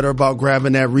 feel better about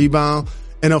grabbing that rebound.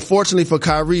 And unfortunately for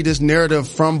Kyrie, this narrative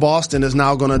from Boston is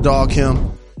now going to dog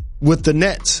him with the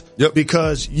Nets. Yep.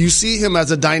 Because you see him as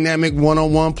a dynamic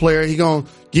one-on-one player. He going to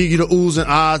give you the oohs and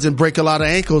ahs and break a lot of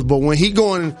ankles. But when he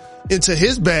going into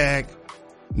his bag,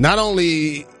 not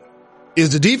only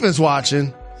is the defense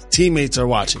watching, teammates are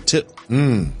watching too.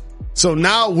 So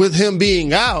now with him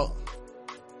being out,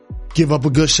 give up a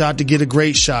good shot to get a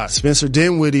great shot. Spencer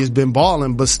Dinwiddie has been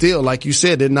balling, but still, like you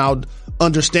said, they're now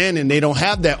understanding they don't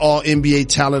have that all NBA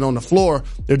talent on the floor.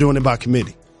 They're doing it by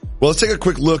committee. Well, let's take a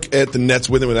quick look at the Nets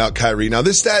with and without Kyrie. Now,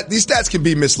 these stats can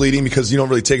be misleading because you don't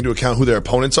really take into account who their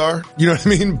opponents are. You know what I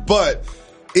mean? But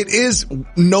it is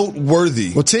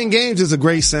noteworthy. Well, 10 games is a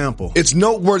great sample. It's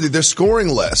noteworthy. They're scoring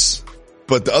less,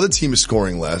 but the other team is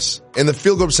scoring less, and the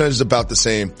field goal percentage is about the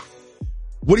same.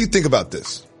 What do you think about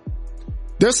this?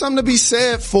 There's something to be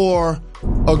said for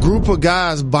a group of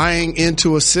guys buying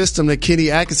into a system that Kenny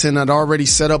Atkinson had already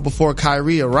set up before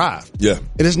Kyrie arrived. Yeah.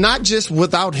 And it's not just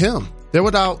without him. They're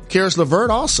without Karis LeVert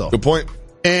also. Good point.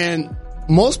 And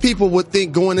most people would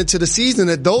think going into the season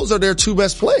that those are their 2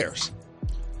 best players.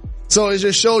 So it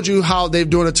just showed you how they're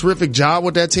doing a terrific job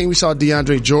with that team. We saw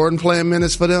DeAndre Jordan playing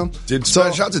minutes for them.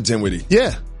 Shout out to Dinwiddie.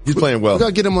 Yeah. He's playing well. We got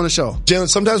to get him on the show. Jalen,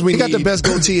 sometimes we got the best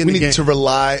goatee in the game. We need to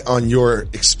rely on your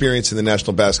experience in the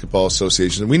National Basketball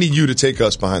Association. We need you to take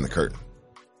us behind the curtain.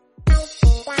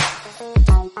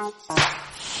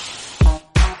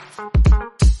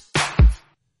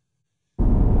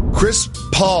 Chris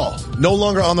Paul, no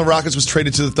longer on the Rockets, was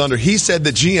traded to the Thunder. He said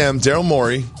that GM Daryl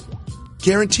Morey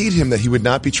guaranteed him that he would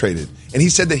not be traded. And he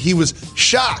said that he was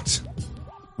shocked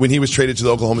when he was traded to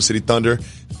the Oklahoma City Thunder.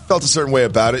 Felt a certain way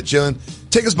about it. Jalen,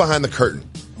 take us behind the curtain.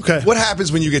 Okay. What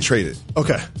happens when you get traded?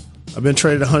 Okay. I've been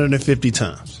traded 150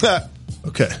 times.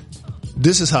 Okay.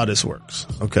 This is how this works.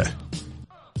 Okay.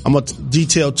 I'm going to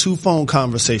detail 2 phone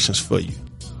conversations for you.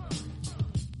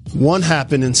 One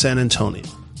happened in San Antonio.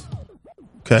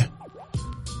 Okay.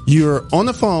 You're on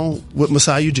the phone with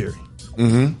Masai Ujiri.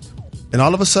 Mm-hmm. And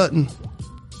all of a sudden,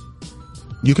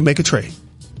 you can make a trade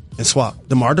and swap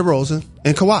DeMar DeRozan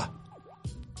and Kawhi.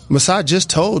 Masai just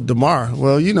told DeMar,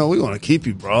 well, you know, we want to keep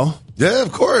you, bro. Yeah,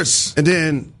 of course. And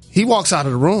then he walks out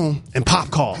of the room and Pop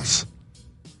calls.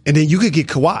 And then you could get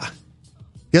Kawhi.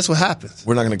 Guess what happens?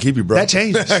 We're not going to keep you, bro. That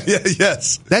changes. Yeah,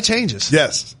 yes. That changes.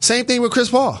 Yes. Same thing with Chris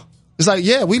Paul. It's like,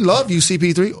 yeah, we love you,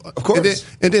 CP3. Of course.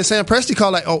 And then Sam Presti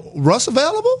called like, oh, Russ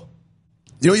available?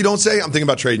 You know what you don't say? I'm thinking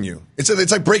about trading you.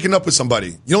 It's like breaking up with somebody.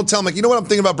 You don't tell them, like, you know what, I'm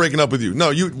thinking about breaking up with you.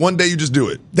 No, one day you just do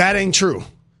it. That ain't true.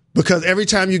 Because every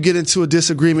time you get into a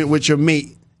disagreement with your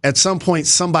mate, at some point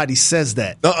somebody says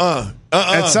that.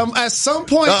 At some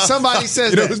point somebody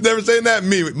says you know that. who's never saying that?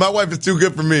 Me. My wife is too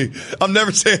good for me. I'm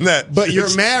never saying that. But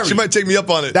you're married. She might take me up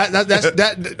on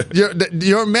it.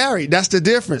 You're married. That's the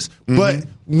difference. Mm-hmm. But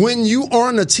when you are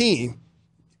on a team,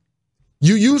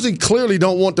 you usually clearly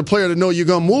don't want the player to know you're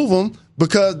going to move them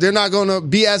because they're not going to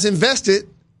be as invested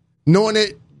knowing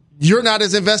that you're not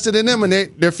as invested in them and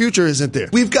their future isn't there.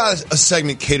 We've got a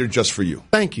segment catered just for you.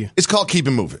 Thank you. It's called Keep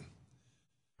It Moving.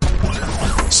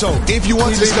 So, if you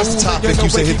want to discuss the topic, you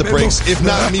say hit the brakes. If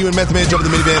not, me and Method Man jump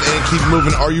in the minivan and keep it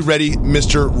moving. Are you ready,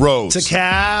 Mr. Rose? To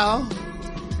Cal.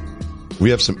 We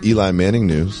have some Eli Manning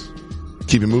news.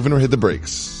 Keep it moving or hit the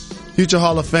brakes. Future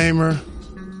Hall of Famer.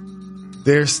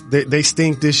 They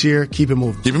stink this year. Keep it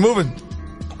moving. Keep it moving.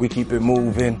 We keep it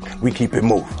moving. We keep it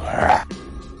moving.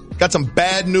 Got some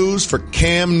bad news for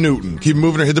Cam Newton. Keep it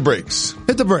moving or hit the brakes.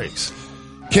 Hit the brakes.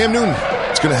 Cam Newton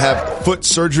is going to have foot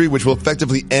surgery, which will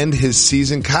effectively end his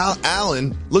season. Kyle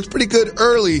Allen looks pretty good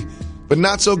early, but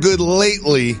not so good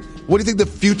lately. What do you think the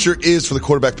future is for the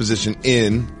quarterback position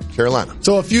in Carolina?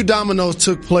 So a few dominoes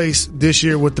took place this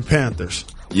year with the Panthers.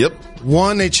 Yep.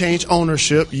 One, they change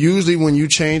ownership. Usually when you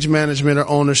change management or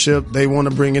ownership, they want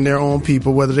to bring in their own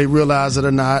people, whether they realize it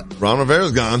or not. Ron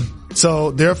Rivera's gone.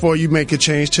 So therefore you make a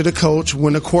change to the coach.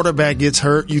 When the quarterback gets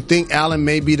hurt, you think Allen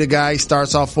may be the guy. He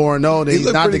starts off 4-0. Then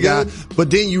he's not the guy. But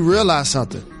then you realize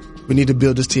something. We need to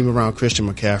build this team around Christian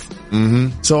McCaffrey.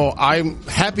 Mm-hmm. So I'm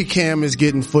happy Cam is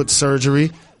getting foot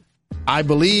surgery. I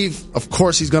believe, of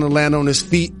course, he's going to land on his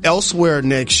feet elsewhere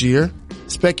next year.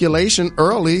 Speculation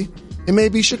early, it may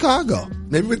be Chicago.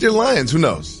 Maybe with your Lions. Who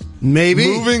knows? Maybe.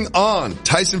 Moving on.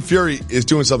 Tyson Fury is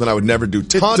doing something I would never do.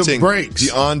 Taunting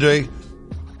Deontay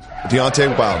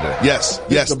Wilder. Yes,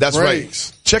 that's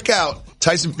breaks. right. Check out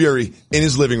Tyson Fury in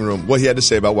his living room, what he had to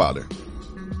say about Wilder.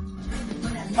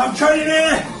 I'm training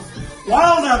here.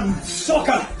 Wilder,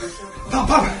 sucker.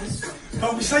 Pop.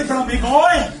 Don't be sleeping on me,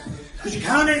 boy. Because you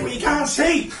can't eat what you can't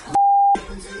see.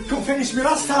 Couldn't finish me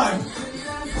last time.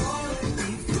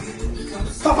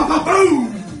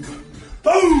 Boom.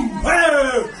 Boom.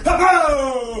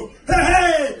 Whoa.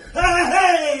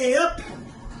 Hey. Up.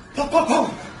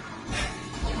 Pop.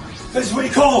 This is what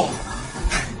you call.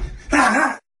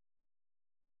 I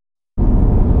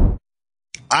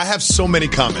have so many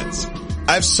comments.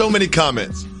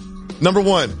 Number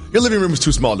one, your living room is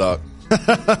too small, dog.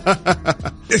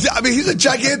 I mean, he's a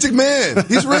gigantic man.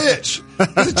 He's rich.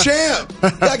 He's a champ.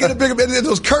 Gotta get a bigger bed.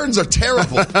 Those curtains are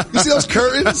terrible. You see those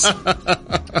curtains?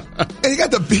 And he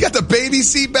got the baby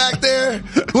seat back there.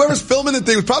 Whoever's filming the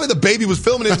thing, probably the baby was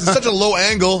filming it. It's such a low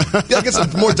angle. You gotta get some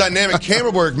more dynamic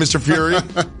camera work, Mr. Fury.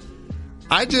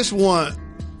 I just want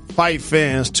fight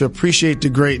fans to appreciate the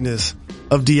greatness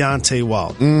of Deontay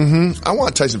Wilder. Mm-hmm. I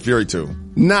want Tyson Fury too.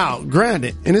 Now,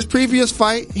 granted, in his previous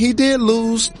fight, he did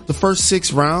lose the first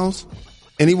 6 rounds,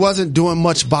 and he wasn't doing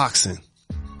much boxing.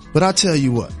 But I tell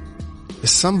you what,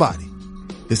 it's somebody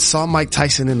that saw Mike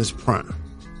Tyson in his prime.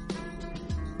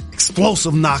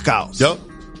 Explosive knockouts. Yep.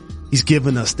 He's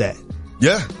giving us that.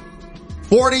 Yeah.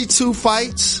 42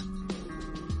 fights,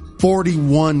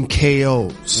 41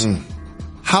 KOs.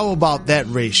 How about that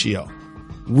ratio?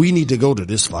 We need to go to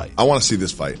this fight. I want to see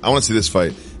this fight.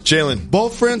 Jalen.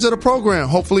 Both friends of the program.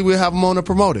 Hopefully we'll have them on to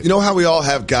promote it. You know how we all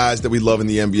have guys that we love in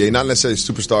the NBA? Not necessarily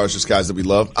superstars, just guys that we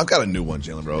love. I've got a new one,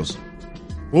 Jalen Rose.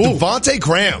 Devontae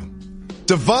Graham.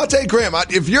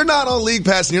 If you're not on League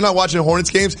Pass and you're not watching Hornets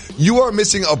games, you are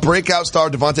missing a breakout star,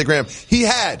 Devontae Graham. He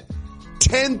had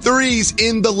 10 threes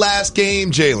in the last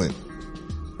game, Jalen.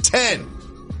 10.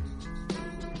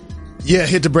 Yeah,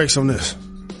 hit the brakes on this.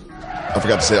 I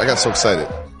forgot to say it. I got so excited.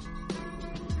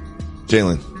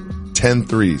 Jalen, 10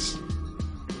 threes.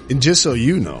 And just so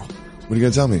you know. What are you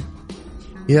going to tell me?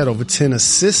 He had over 10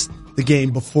 assists the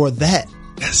game before that.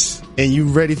 Yes. And you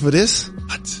ready for this?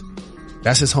 What?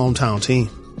 That's his hometown team.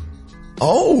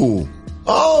 Oh.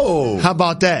 How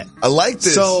about that? I like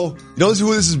this. So, you know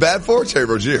who this is bad for? Terry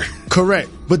Rozier. Correct.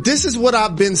 But this is what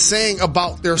I've been saying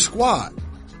about their squad.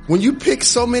 When you pick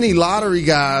so many lottery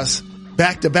guys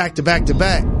back to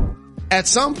back, at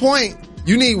some point,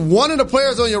 you need one of the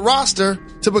players on your roster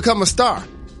to become a star.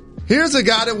 Here's a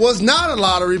guy that was not a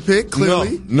lottery pick,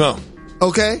 clearly. No.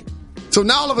 Okay? So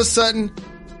now all of a sudden,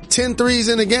 10 threes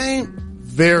in a game,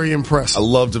 very impressive. I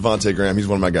love Devontae Graham. He's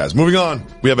one of my guys. Moving on,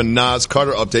 we have a Nas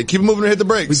Carter update. Keep it moving or hit the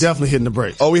brakes. We definitely hitting the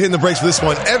brakes. Oh, we hitting the brakes for this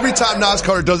one. Every time Nas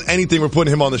Carter does anything, we're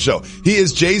putting him on the show. He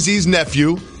is Jay-Z's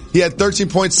nephew. He had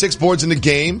 13.6 boards in the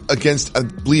game against, I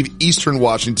believe, Eastern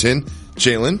Washington.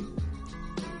 Jalen,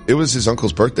 it was his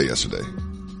uncle's birthday yesterday.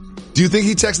 Do you think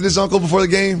he texted his uncle before the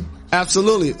game?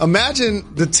 Absolutely.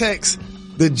 Imagine the text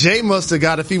that Jay must have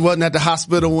got if he wasn't at the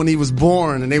hospital when he was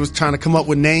born and they was trying to come up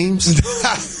with names.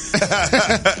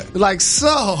 Like, so.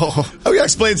 Oh, we gotta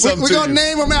explain something We're going to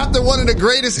name him after one of the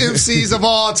greatest MCs of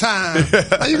all time.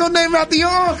 Are you going to name him after your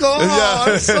uncle? Oh,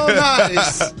 that's so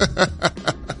nice.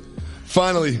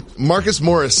 Finally, Marcus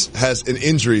Morris has an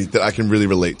injury that I can really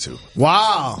relate to.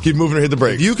 Wow. Keep moving or hit the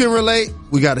brakes. If you can relate,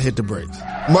 we got to hit the brakes.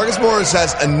 Marcus Morris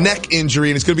has a neck injury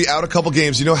and he's going to be out a couple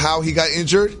games. You know how he got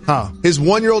injured? How? His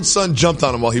 1-year-old son jumped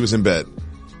on him while he was in bed.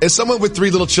 As someone with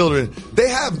 3 little children, they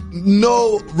have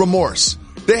no remorse.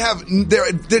 They have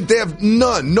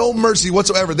none, no mercy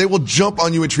whatsoever. They will jump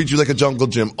on you and treat you like a jungle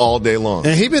gym all day long.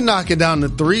 And he been knocking down the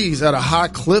threes at a high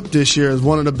clip this year as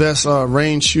one of the best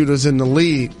range shooters in the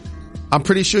league. I'm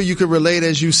pretty sure you could relate,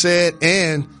 as you said,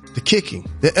 and the kicking,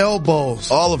 the elbows.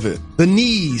 All of it. The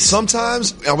knees.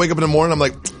 Sometimes I wake up in the morning, I'm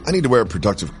like, I need to wear a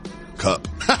protective cup.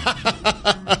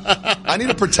 I need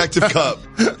a protective cup.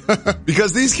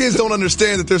 Because these kids don't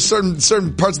understand that there's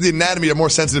certain parts of the anatomy that are more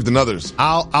sensitive than others.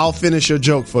 I'll finish your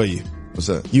joke for you. What's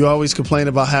that? You always complain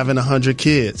about having 100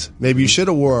 kids. Maybe you should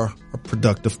have wore a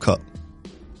productive cup.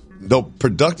 No,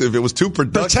 productive. It was too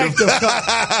productive. Protective cup.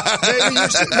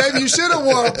 Maybe you should have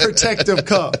worn a protective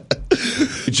cup.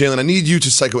 Jalen, I need you to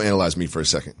psychoanalyze me for a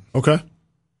second. Okay.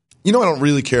 You know I don't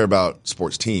really care about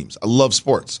sports teams. I love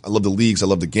sports. I love the leagues. I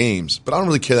love the games. But I don't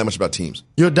really care that much about teams.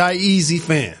 You're a Die-Easy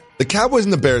fan. The Cowboys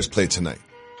and the Bears play tonight.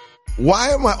 Why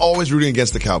am I always rooting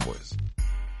against the Cowboys?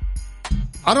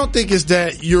 I don't think it's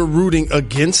that you're rooting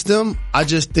against them. I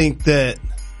just think that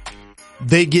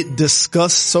they get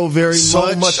discussed so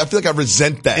much. I feel like I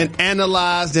resent that. And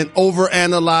analyzed and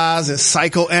overanalyzed and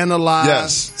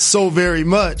psychoanalyzed so very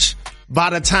much.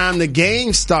 By the time the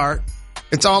games start,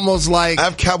 it's almost like I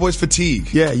have Cowboys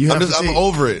fatigue. Yeah, you have fatigue. I'm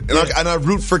over it. And I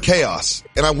root for chaos.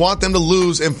 And I want them to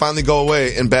lose and finally go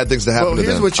away and bad things to happen to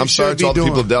them. I'm sorry to all the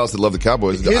people in Dallas that love the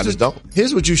Cowboys. I just don't.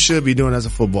 Here's what you should be doing as a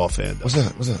football fan, though.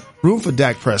 What's that? Rooting for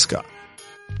Dak Prescott.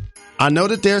 I know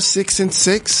that they're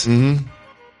 6-6.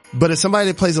 But as somebody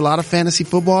that plays a lot of fantasy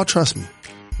football, trust me,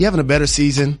 you're having a better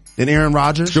season than Aaron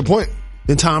Rodgers. Good point.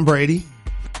 Than Tom Brady.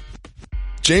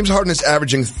 James Harden is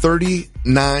averaging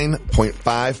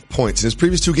 39.5 points. In his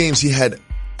previous 2 games, he had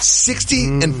 60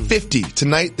 and 50.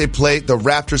 Tonight, they play the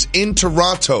Raptors in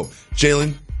Toronto.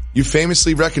 Jalen, you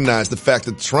famously recognize the fact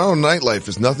that Toronto nightlife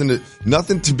is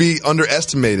nothing to be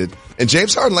underestimated. And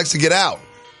James Harden likes to get out.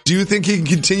 Do you think he can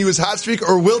continue his hot streak,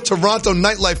 or will Toronto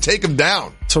nightlife take him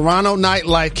down? Toronto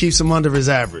nightlife keeps him under his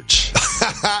average.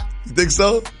 You think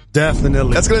so?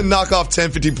 Definitely. That's going to knock off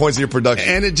 10, 15 points of your production.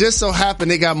 And it just so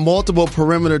happened they got multiple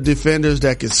perimeter defenders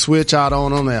that can switch out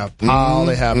on them. They have Paul,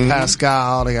 they have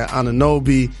Pascal, they got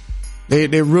Anunoby.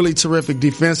 They're really terrific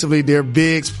defensively. Their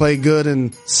bigs play good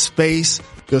in space.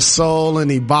 Gasol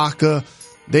and Ibaka.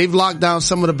 They've locked down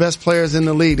some of the best players in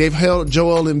the league. They've held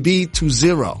Joel Embiid to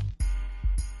 0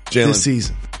 this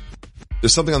season.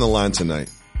 There's something on the line tonight.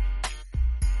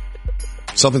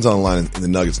 Something's on the line in the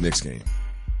Nuggets-Knicks game.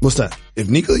 What's that? If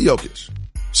Nikola Jokic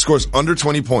scores under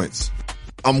 20 points,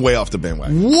 I'm way off the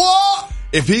bandwagon. What?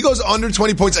 If he goes under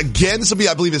 20 points again, this will be,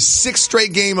 I believe, his 6th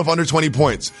straight game of under 20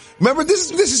 points. Remember,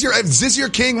 is this your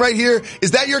king right here?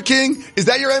 Is that your king? Is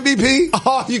that your MVP?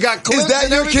 Oh, you got clips. Is that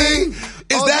your king?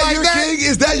 Is that your king?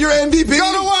 Is that your MVP?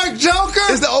 Go to work,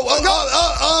 Joker. Is that,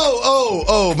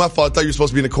 my fault. I thought you were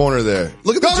supposed to be in the corner there.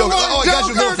 Look at the Joker. I got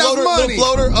you. Little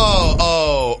floater.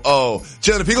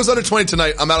 Jalen, if he goes under 20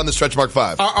 tonight, I'm out on the stretch mark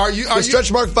 5.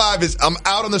 Stretch mark 5 is, I'm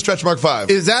out on the stretch mark 5.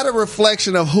 Is that a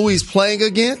reflection of who he's playing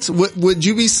against? Would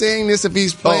you be saying this if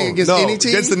he's playing against any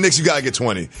team? Against the Knicks, you gotta get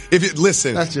 20.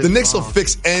 Listen, the Knicks will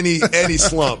fix any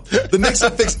slump. The Knicks will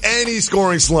fix any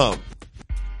scoring slump.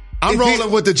 I'm rolling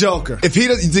with the Joker. If he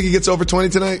does, you think he gets over 20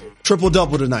 tonight?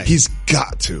 Triple-double tonight. He's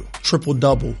got to.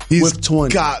 Triple-double He's with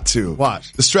 20. Got to.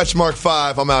 Watch. The stretch mark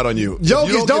 5, I'm out on you.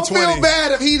 Jokic, don't feel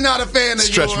bad if he's not a fan of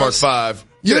stretch yours. mark 5.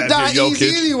 You're not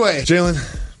easy anyway. Jalen.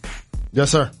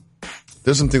 Yes, sir.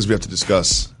 There's some things we have to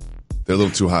discuss. They're a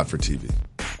little too hot for TV.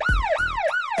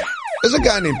 There's a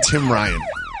guy named Tim Ryan,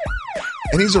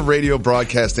 and he's a radio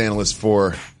broadcast analyst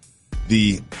for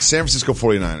the San Francisco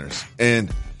 49ers.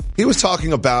 And he was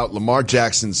talking about Lamar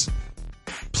Jackson's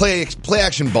play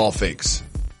action ball fakes.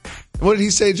 What did he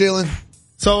say, Jalen?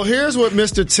 So here's what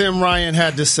Mr. Tim Ryan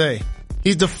had to say.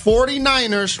 He's the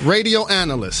 49ers radio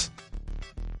analyst.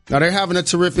 Now, they're having a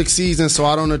terrific season, so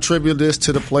I don't attribute this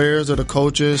to the players or the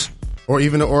coaches or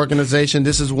even the organization.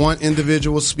 This is one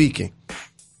individual speaking.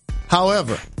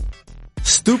 However,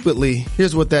 stupidly,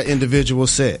 here's what that individual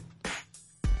said.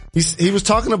 He was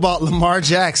talking about Lamar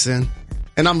Jackson,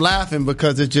 and I'm laughing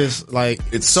because it's just like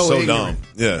it's so dumb.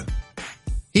 Yeah.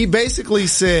 He basically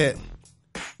said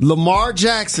Lamar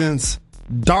Jackson's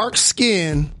dark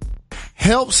skin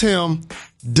helps him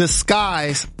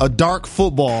disguise a dark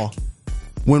football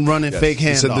when running fake handoffs.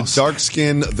 He said the dark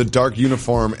skin, the dark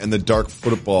uniform, and the dark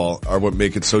football are what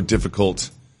make it so difficult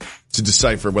to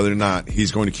decipher whether or not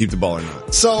he's going to keep the ball or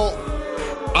not. So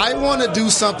I want to do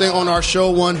something on our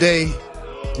show one day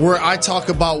where I talk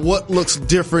about what looks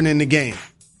different in the game.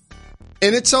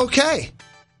 And it's okay.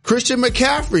 Christian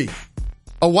McCaffrey,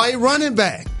 a white running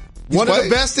back. One of the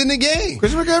best in the game.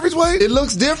 Christian McCaffrey's white? It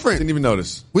looks different. Didn't even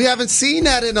notice. We haven't seen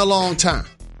that in a long time.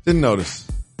 Didn't notice.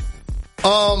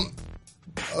 The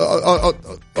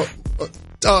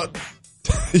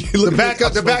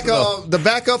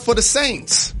backup for the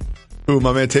Saints. Who,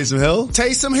 my man Taysom Hill?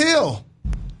 Taysom Hill.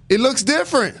 It looks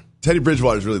different. Teddy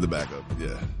Bridgewater's really the backup.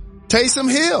 Yeah. Taysom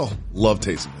Hill. Love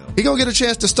Taysom Hill. He gonna get a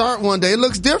chance to start one day. It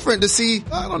looks different to see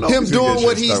him doing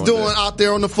what he's doing out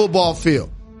there on the football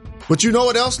field. But you know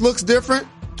what else looks different?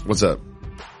 What's up?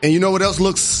 And you know what else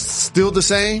looks still the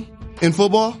same in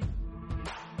football?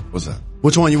 What's that?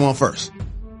 Which one you want first?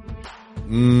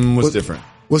 What's different?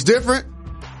 What's different?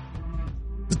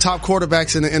 top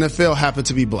quarterbacks in the NFL happen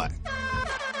to be black.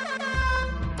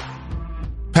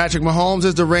 Patrick Mahomes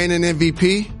is the reigning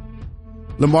MVP.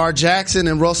 Lamar Jackson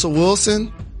and Russell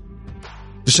Wilson,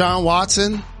 Deshaun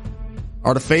Watson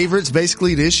are the favorites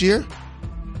basically this year.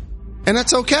 And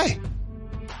that's okay.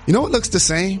 You know what looks the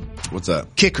same? What's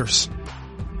that? Kickers.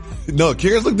 No,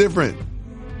 kickers look different.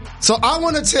 So I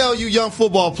want to tell you young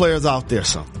football players out there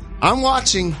something. I'm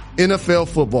watching NFL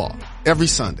football every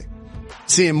Sunday,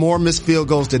 seeing more missed field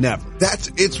goals than ever.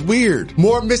 It's weird.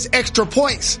 More missed extra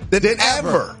points than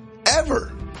ever.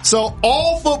 So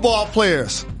all football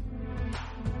players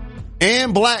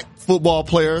and black football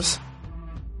players,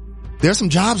 there's some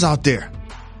jobs out there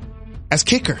as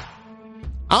kicker.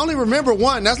 I only remember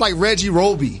one. That's like Reggie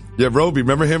Roby. Yeah, Roby.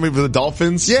 Remember him with the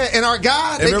Dolphins? Yeah, and our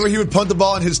guy. And remember he would punt the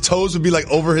ball and his toes would be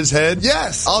like over his head?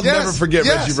 Yes. I'll never forget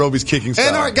Reggie Roby's kicking style.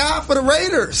 And our guy for the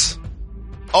Raiders.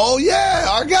 Oh, yeah,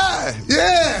 our guy.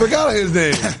 Yeah. Forgot his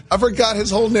name. I forgot his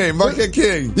whole name. Marquette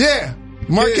King. Yeah.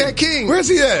 Marquette King. Where's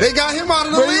he at? They got him out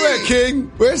of the league. Where you at,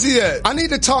 King? Where's he at? I need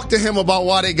to talk to him about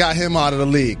why they got him out of the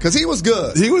league, because he was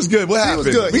good. He was good. What happened?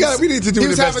 He was good. We need to do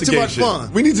an investigation. He was having too much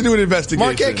fun. We need to do an investigation.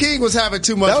 Marquette King was having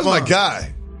too much fun. That was my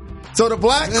guy. So the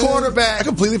black quarterback. I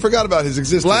completely forgot about his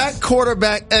existence. Black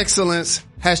quarterback excellence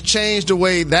has changed the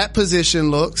way that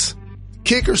position looks.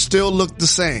 Kickers still look the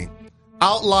same.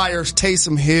 Outliers,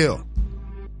 Taysom Hill,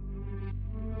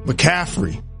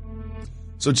 McCaffrey.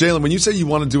 So, Jalen, when you say you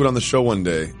want to do it on the show one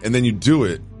day, and then you do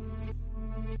it,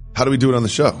 how do we do it on the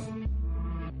show?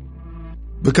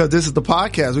 Because this is the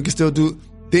podcast. We can still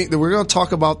think that we're going to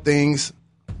talk about things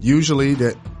usually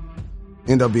that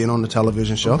end up being on the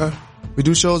television show. Okay. We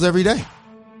do shows every day.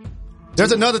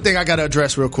 There's another thing I got to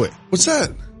address real quick. What's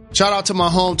that? Shout out to my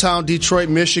hometown, Detroit,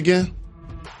 Michigan.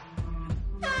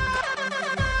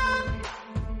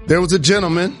 There was a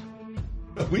gentleman.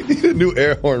 We need a new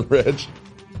air horn, Reg.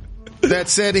 That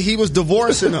said that he was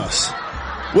divorcing us.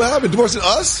 What happened? Divorcing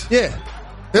us? Yeah.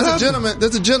 There's a gentleman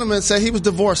that said he was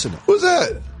divorcing us. Who's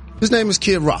that? His name is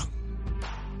Kid Rock.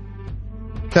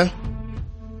 Okay.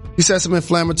 He said some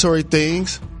inflammatory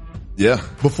things. Yeah.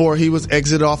 Before he was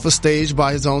exited off a stage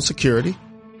by his own security.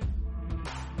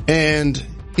 And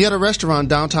he had a restaurant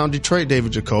downtown Detroit,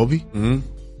 David Jacoby.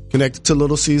 Mm-hmm. Connected to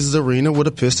Little Caesars Arena where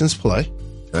the Pistons play.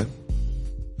 Okay.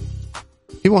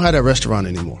 He won't have that restaurant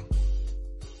anymore.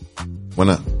 Why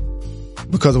not?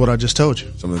 Because of what I just told you.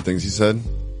 Some of the things he said?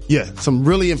 Yeah, some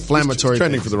really inflammatory He's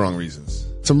trending things. For the wrong reasons.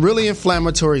 Some really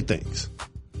inflammatory things.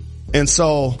 And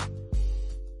so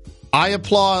I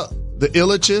applaud the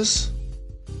Illiches,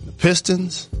 the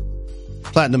Pistons,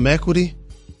 Platinum Equity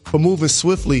for moving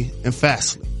swiftly and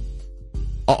fastly.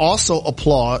 I also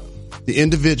applaud the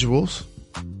individuals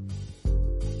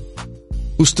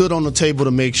who stood on the table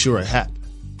to make sure it happened.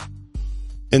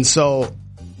 And so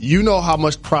you know how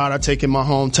much pride I take in my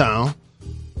hometown.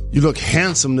 You look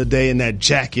handsome today in that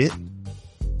jacket.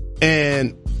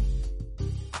 And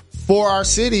for our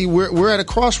city, we're at a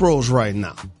crossroads right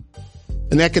now,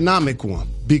 an economic one,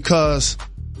 because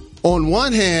on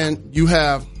one hand, you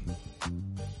have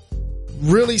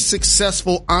really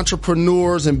successful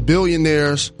entrepreneurs and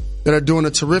billionaires that are doing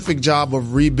a terrific job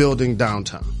of rebuilding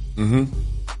downtown. Mm-hmm.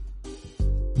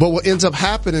 But what ends up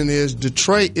happening is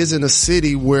Detroit isn't a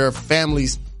city where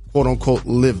families, quote unquote,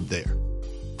 live there.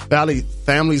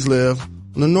 Families live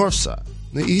on the north side,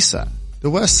 the east side, the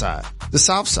west side, the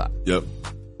south side. Yep.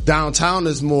 Downtown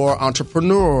is more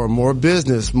entrepreneur, more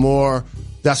business, more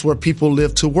that's where people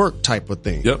live to work type of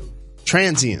thing. Yep.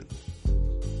 Transient.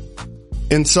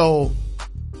 And so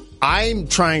I'm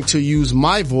trying to use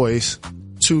my voice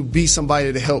to be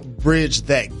somebody to help bridge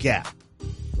that gap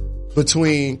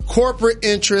between corporate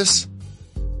interests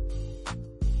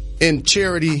and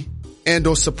charity and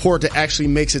or support that actually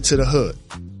makes it to the hood.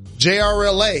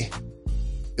 JRLA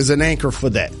is an anchor for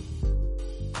that.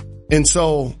 And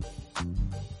so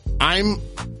I'm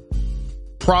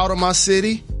proud of my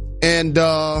city, and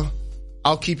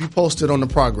I'll keep you posted on the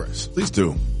progress. Please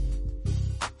do.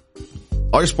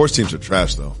 All your sports teams are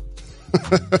trash, though.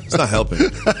 It's not helping.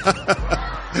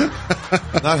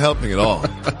 Not helping at all.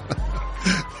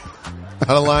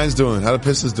 How the Lions doing? How the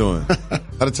Pistons doing?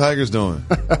 How the Tigers doing?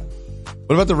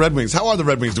 What about the Red Wings? How are the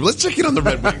Red Wings doing? Let's check in on the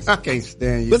Red Wings. I can't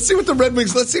stand you. Let's see what the Red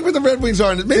Wings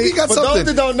are. Maybe you got something. For those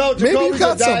that don't know, Jacoby's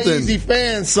a Die Easy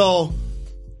fan, so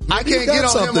maybe I can't get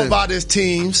on him about his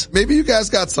teams. Maybe you guys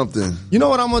got something. You know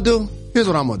what I'm going to do? Here's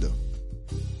what I'm going to do.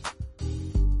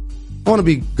 I want to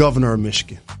be governor of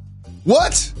Michigan.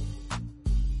 What?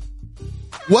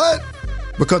 What?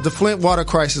 Because the Flint water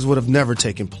crisis would have never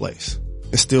taken place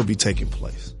and still be taking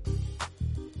place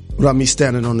without me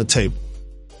standing on the table.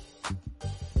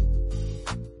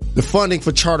 the funding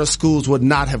for charter schools would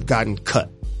not have gotten cut.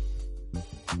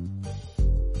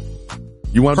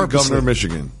 You want to be governor of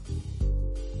Michigan?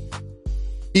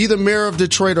 Either mayor of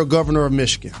Detroit or governor of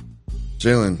Michigan.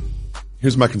 Jalen,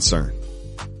 here's my concern.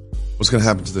 What's going to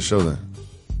happen to the show then?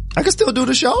 I can still do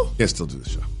the show. Can't still do the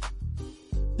show.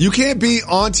 You can't be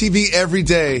on TV every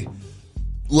day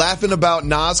laughing about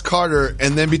Nas Carter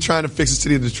and then be trying to fix the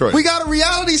city of Detroit. We got a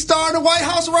reality star in the White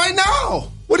House right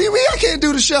now. What do you mean I can't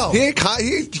do the show? He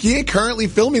ain't currently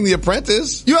filming The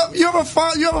Apprentice. You ever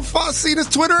seen his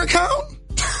Twitter account?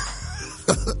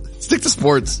 Stick to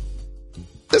sports.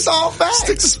 It's all facts.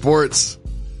 Stick to sports.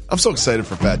 I'm so excited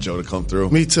for Fat Joe to come through.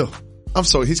 Me too.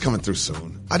 He's coming through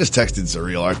soon. I just texted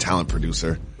Zuriel, our talent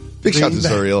producer. Big shout to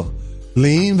Zuriel.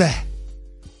 Lean back.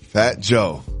 Fat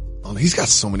Joe. Oh, he's got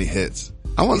so many hits.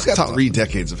 He's got 3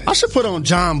 decades of hits. I should put on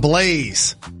John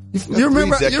Blaze. You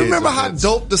remember how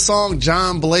dope the song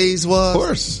John Blaze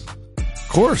was? Of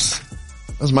course.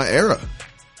 That was my era.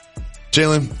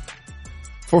 Jalen,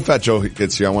 before Fat Joe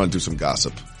gets here, I want to do some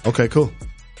gossip. Okay, cool.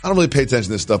 I don't really pay attention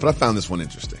to this stuff, but I found this one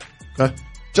interesting. Okay.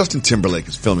 Justin Timberlake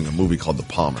is filming a movie called The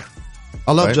Palmer.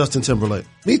 I love Justin Timberlake.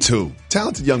 Me too.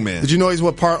 Talented young man. Did you know he's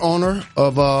part owner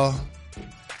of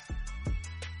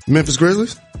Memphis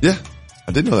Grizzlies? Yeah,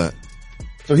 I did know that.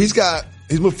 So he's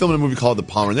filming a movie called The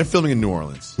Palmer, and they're filming in New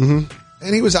Orleans. Mm-hmm.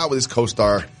 And he was out with his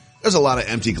co-star. There's a lot of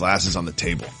empty glasses on the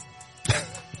table.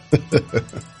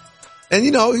 And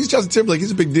he's Justin Timberlake.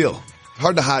 He's a big deal.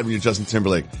 Hard to hide when you're Justin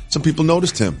Timberlake. Some people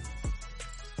noticed him.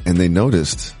 And they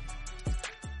noticed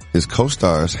his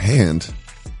co-star's hand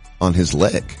on his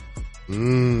leg.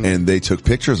 And they took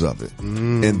pictures of it.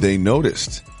 And they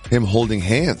noticed him holding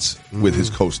hands with his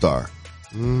co-star.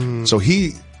 So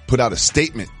he put out a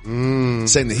statement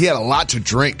saying that he had a lot to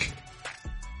drink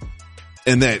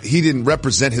and that he didn't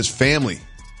represent his family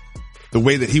the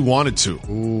way that he wanted to.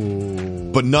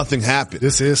 Ooh. But nothing happened.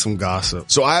 This is some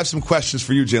gossip. So I have some questions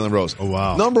for you, Jalen Rose. Oh,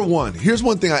 wow. Number one, here's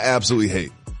one thing I absolutely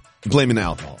hate. Blaming the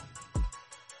alcohol.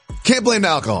 Can't blame the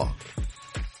alcohol.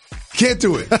 Can't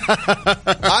do it.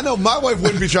 I know my wife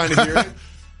wouldn't be trying to hear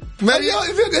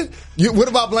it. What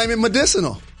about blaming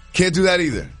medicinal? Can't do that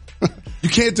either. You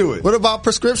can't do it. What about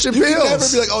prescription pills? You can never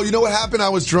be like, oh, you know what happened? I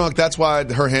was drunk. That's why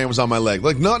her hand was on my leg.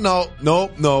 Like,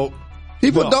 no.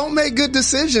 People don't make good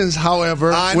decisions,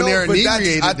 however, when they're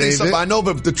inebriated, I know,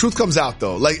 but the truth comes out,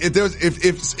 though. Like,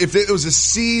 if it was a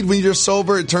seed when you're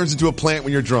sober, it turns into a plant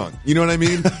when you're drunk. You know what I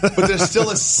mean? But there's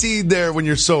still a seed there when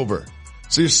you're sober.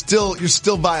 So you're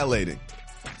still violating.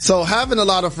 So having a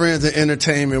lot of friends in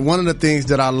entertainment, one of the things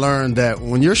that I learned that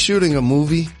when you're shooting a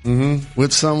movie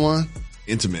with someone,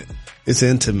 It's intimate.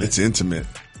 It's intimate.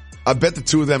 I bet the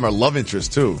two of them are love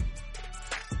interests too.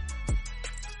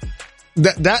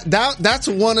 That's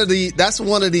one of the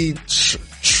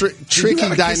tricky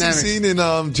dynamics. Scene in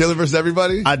Jalen vs.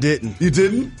 Everybody? I didn't. You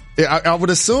didn't? I would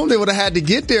assume they would have had to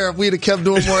get there if we'd have kept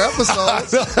doing more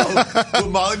episodes.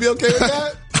 Would Molly be okay with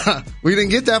that? We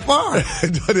didn't get that far.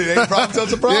 But it ain't a problem until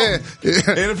it's a problem.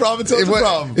 Yeah. Ain't a problem until it's a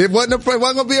problem. It wasn't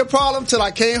going to be a problem till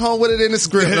I came home with it in the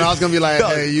script. And I was going to be like,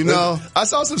 hey, I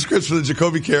saw some scripts for the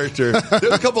Jacoby character.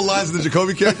 There's a couple lines that the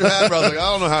Jacoby character had where I was like,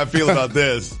 I don't know how I feel about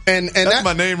this. And that's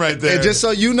my name right there. And just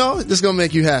so you know, this is going to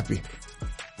make you happy.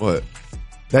 What?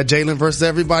 That Jalen vs.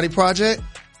 Everybody project?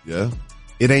 Yeah.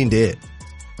 It ain't dead.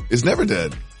 It's never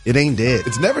dead. It ain't dead.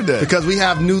 It's never dead. Because we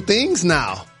have new things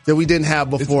now that we didn't have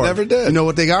before. It's never dead. You know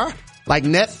what they are? Like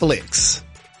Netflix.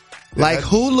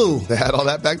 Hulu. They had all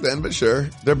that back then, but sure.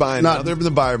 They're buying now. They're in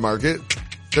the buyer market.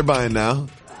 They're buying now.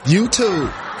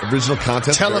 YouTube. Original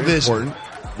content. Television.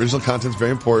 Original content's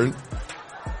very important.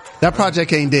 That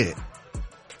project ain't dead.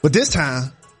 But this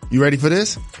time, you ready for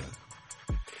this?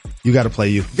 You got to play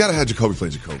you. You got to have Jacoby play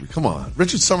Jacoby. Come on.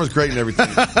 Richard Summers great and everything.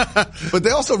 But they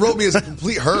also wrote me as a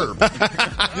complete herb.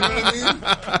 You know what I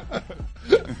mean?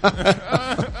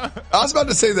 I was about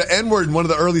to say the N-word in one of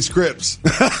the early scripts.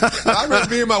 I remember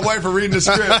me and my wife were reading the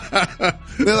script.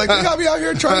 They're like, they got me out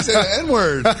here trying to say the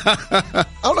N-word. I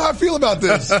don't know how I feel about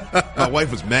this. My wife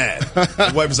was mad.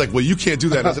 My wife was like, well, you can't do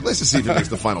that. And I was like, let's just see if it makes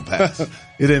the final pass. It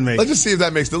didn't make Let's just see if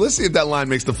that line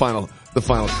makes the final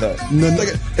cut.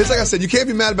 It's like I said, you can't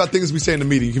be mad about things we say in the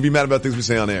meeting. You can be mad about things we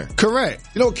say on air. Correct.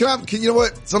 You know, you know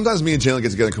what? Sometimes me and Jalen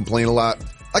get together and complain a lot.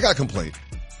 I got a complaint.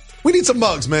 We need some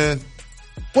mugs, man.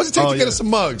 What's it take to get us some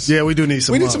mugs? Yeah, we do need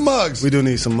some mugs. We need some mugs. We do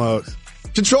need some mugs.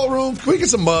 Control room, can we get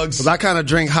some mugs? Because I kind of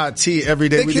drink hot tea every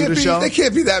day we do the show. They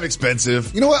can't be that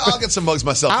expensive. You know what? I'll get some mugs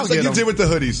myself. Just like you did with the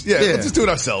hoodies. Yeah, let's just do it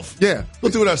ourselves. Yeah.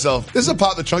 We'll do it ourselves. This is a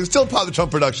Pop the Trunk. It's still a Pop the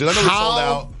Trunk production. I know we sold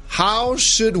out. How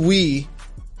should we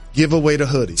give away the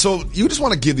hoodies. So you just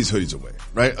want to give these hoodies away,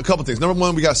 right? A couple things. Number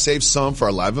one, we got to save some for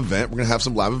our live event. We're going to have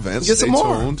some live events. Get some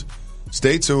more.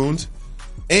 Stay tuned.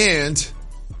 And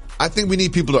I think we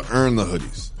need people to earn the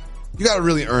hoodies. You got to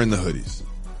really earn the hoodies.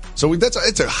 So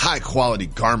it's a high quality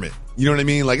garment. You know what I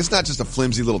mean? Like, it's not just a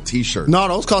flimsy little t-shirt. No,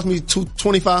 those cost me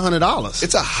 $2,500.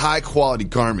 It's a high quality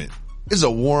garment. It's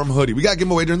a warm hoodie. We got to give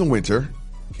them away during the winter.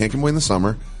 Can't give them away in the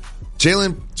summer.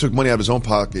 Jalen took money out of his own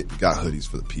pocket and got hoodies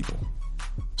for the people.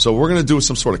 So we're going to do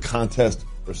some sort of contest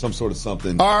or some sort of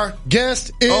something. Our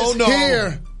guest is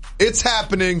here. It's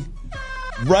happening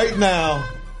right now.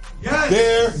 Yes.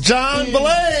 There John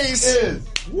Blaze is.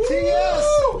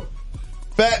 TS.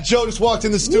 Fat Joe just walked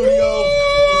in the studio.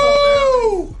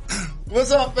 Woo!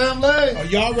 What's up, family? Are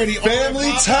y'all ready?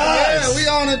 Family ties. Yeah, we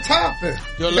on the topic.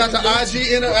 We got the IG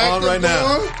Interactive on right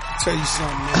now. Tell you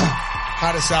something, man.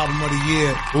 Hottest album of the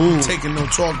year. Ooh. Taking no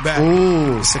talk back.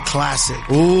 Ooh. It's a classic.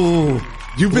 Ooh.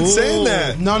 You've been saying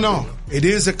that. No. It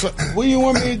is a what do you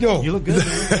want me to do? You look good,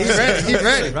 man. He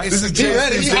ready. This is He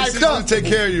ready. He hyped up. Take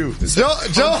care of you. Joe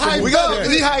hyped up.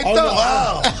 He hyped up.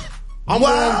 Wow. I'm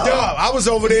warmed up. I was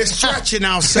over there stretching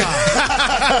outside.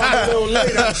 I'm a little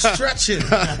late. I was stretching.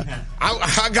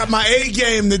 I got my A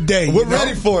game today. We're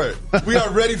ready for it. We are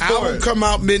ready for Album it. come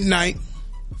out midnight.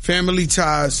 Family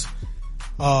Ties.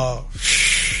 I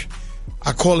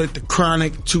call it the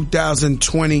Chronic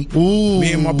 2020. Ooh.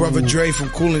 Me and my brother Dre from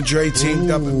Cool and Dre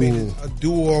teamed up and made a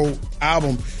duo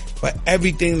album. But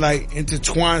everything like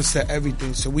intertwines to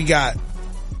everything. So we got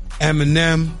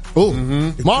Eminem.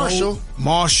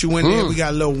 Marshall in there. We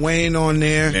got Lil Wayne on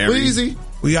there. Weezy.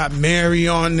 We got Mary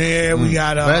on there. We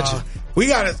got Betcha. we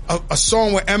got a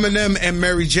song with Eminem and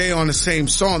Mary J on the same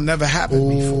song. Never happened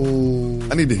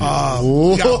before. I need to hear it.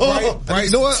 We got Bryce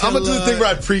You know what? I'm going to do the thing where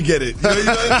I pre-get it. You know what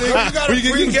I think? You gotta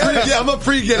pre-get it. Yeah, I'm going to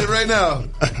pre-get it right now.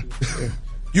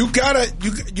 You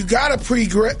gotta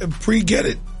pre-get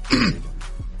it.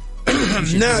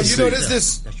 Now, you know,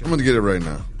 this. I'm going to get it right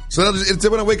now. So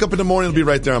when I wake up in the morning, it'll be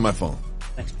right there on my phone.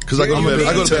 Because I go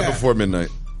to bed before midnight.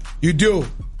 You do.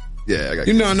 Yeah, I got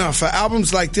You know, no, for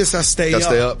albums like this, I stay up.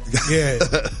 Stay up. Yeah.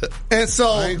 And so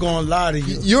I ain't gonna lie to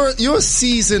you. You're a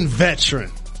seasoned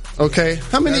veteran. Okay.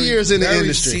 How many years in the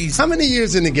industry? Seasoned. How many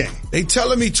years in the game? They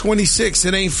telling me 26.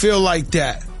 It ain't feel like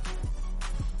that.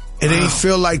 It ain't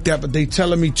feel like that, but they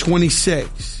telling me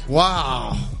 26.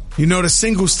 Wow. You know, the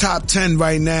singles top 10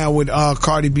 right now with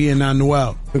Cardi B and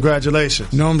Anuel.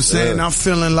 Congratulations. You know what I'm saying? I'm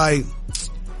feeling like,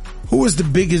 who is the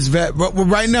biggest vet? Well,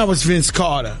 right now it's Vince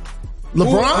Carter.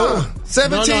 LeBron.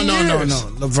 17 no. years.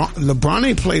 LeBron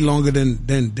ain't played longer than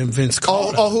Vince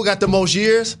Carter. Oh, who got the most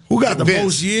years? Who got the Vince.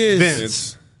 most years?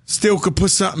 Vince. Still could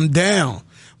put something down.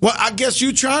 Well, I guess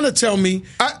you trying to tell me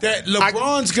that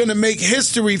LeBron's going to make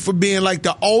history for being like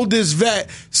the oldest vet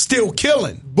still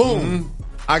killing. Boom.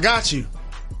 I got you.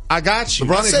 LeBron I ain't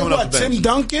said coming off what? the bench. Tim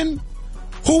Duncan?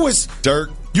 Who was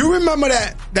Dirk. You remember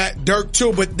that Dirk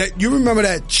too, but you remember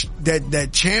that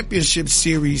championship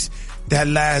series, that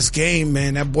last game,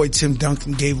 man. That boy Tim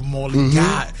Duncan gave him all he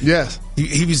got. Yes.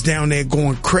 He was down there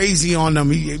going crazy on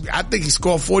them. I think he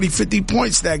scored 40, 50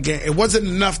 points that game. It wasn't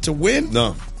enough to win.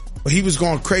 No. But he was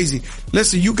going crazy.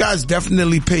 Listen, you guys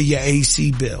definitely pay your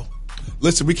AC bill.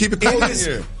 Listen, we keep it cold in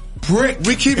here. Brick.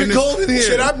 We keep it cold in here.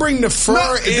 Should I bring the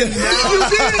fur in now?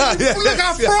 You did. Look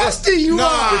how frosty you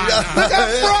are. Look how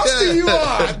frosty you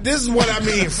are. This is what I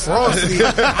mean, frosty.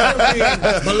 I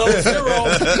mean below zero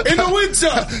in the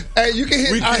winter. Hey, you can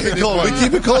hit. We keep it cold. We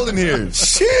keep it cold in here.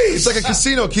 Jeez. It's like a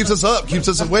casino. Keeps us up. Keeps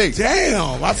us awake.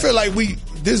 Damn. I feel like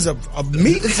this is a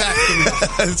meat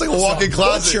factory. It's like a walk-in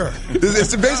closet.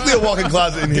 It's basically a walk-in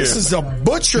closet in here. This is a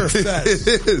butcher fest.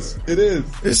 It is. It is.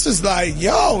 This is like,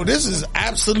 yo, this is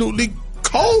absolutely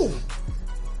cold.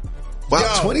 Wow,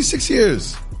 Yo. 26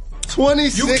 years.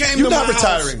 26. You came You're to not my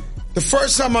retiring. house. The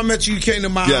first time I met you came to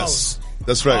my house. Yes,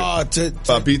 that's right.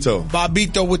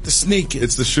 Bobito with the sneakers.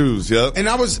 It's the shoes, yep. And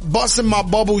I was busting my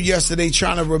bubble yesterday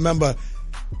trying to remember,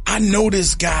 I know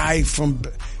this guy from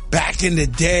back in the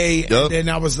day. Yep. And then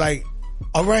I was like,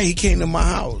 all right, he came to my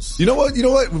house. You know what?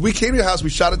 We came to your house, we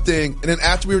shot a thing, and then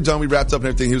after we were done, we wrapped up and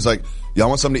everything. He was like, y'all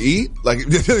want something to eat? Like,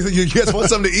 you guys want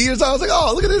something to eat? So I was like,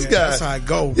 oh, look at this guy. That's how I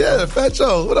go. Yeah, Fat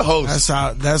Joe. What a host. That's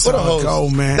how I go,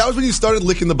 man. That was when you started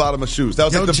licking the bottom of shoes. That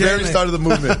was like the very start of the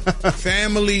movement.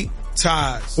 Family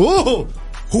ties. Ooh.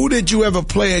 Who did you ever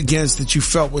play against that you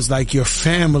felt was like your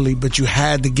family, but you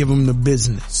had to give them the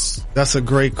business? That's a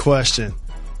great question.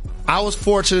 I was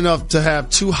fortunate enough to have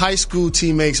 2 high school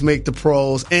teammates make the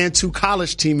pros and 2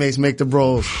 college teammates make the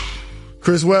pros.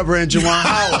 Chris Webber and Juwan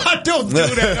Howard. Don't do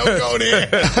that. Don't go there.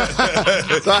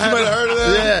 So I had heard of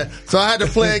that? Yeah. So I had to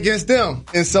play against them.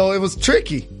 And so it was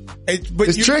tricky.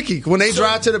 It's tricky. When they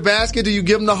drive to the basket, do you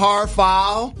give them the hard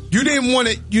foul? You didn't want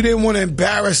to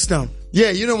embarrass them. Yeah,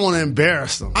 you don't want to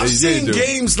embarrass them. I've seen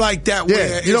games like that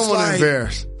where you don't want to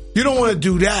embarrass. You don't want to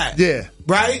do that. Yeah.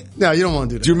 Right? No, you don't want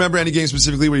to do that. Do you remember any game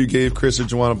specifically where you gave Chris or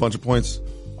Juwan a bunch of points?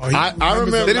 I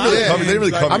remember. They didn't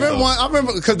really cover. I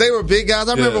remember because they were big guys.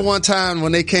 I remember one time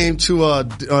when they came to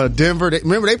Denver.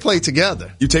 Remember they played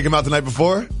together. You take them out the night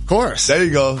before? Of course. There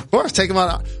you go. Of course, take them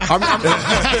out.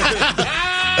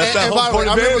 That's that home court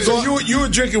advantage. So you were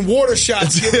drinking water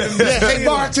shots. Hey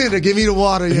bartender, give me the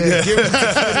water.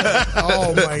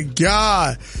 Oh my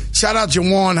God! Shout out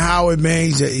Juwan Howard, man.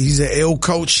 He's an ill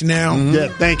coach now. Mm-hmm. Yeah,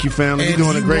 thank you, family. You're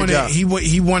doing a great job.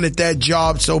 He wanted that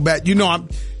job so bad.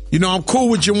 I'm cool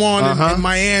with Juwan in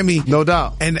Miami, no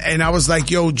doubt. And I was like,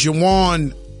 yo,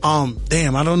 Juwan.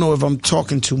 Damn, I don't know if I'm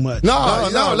talking too much. No,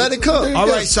 let it cook. All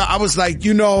right, so I was like,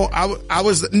 I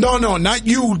was not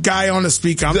you, guy on the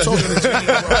speaker. I'm talking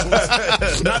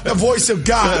to you, not the voice of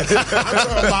God. I'm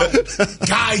talking about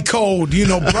guy code,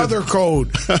 brother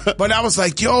code. But I was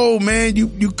like, yo, man,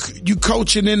 you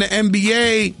coaching in the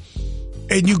NBA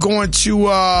and you going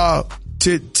to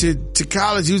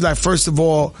college. He was like, first of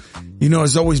all,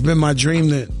 it's always been my dream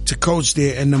to coach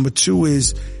there, and number two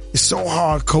is, it's so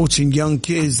hard coaching young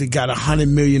kids that got $100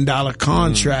 million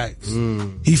contracts.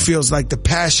 He feels like the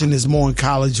passion is more in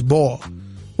college ball,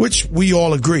 which we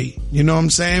all agree. You know what I'm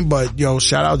saying? But,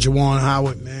 shout out Juwan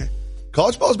Howard, man.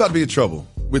 College ball is about to be in trouble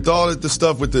with all the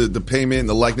stuff with the payment and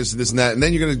the likeness and this and that. And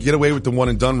then you're going to get away with the one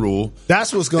and done rule.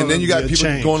 That's what's going to be. And then you got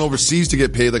people going overseas to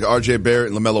get paid like RJ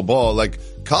Barrett and LaMelo Ball. Like,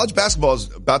 college basketball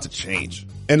is about to change.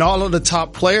 And all of the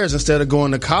top players, instead of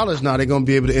going to college now, they're going to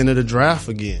be able to enter the draft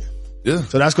again. Yeah.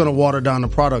 So that's going to water down the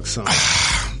product some.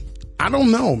 I don't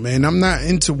know, man. I'm not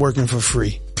into working for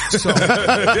free. So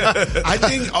I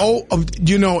think,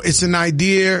 it's an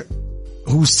idea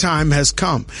whose time has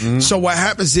come. Mm-hmm. So what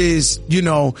happens is,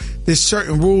 there's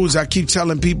certain rules. I keep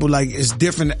telling people, like, it's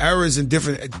different eras and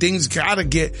different things gotta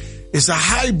get. It's a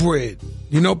hybrid.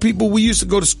 People, we used to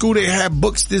go to school, they had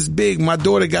books this big. My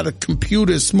daughter got a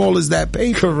computer as small as that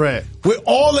paper. Correct. With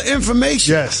all the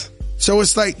information. Yes. So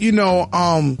it's like,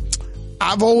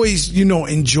 I've always,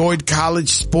 enjoyed college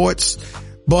sports,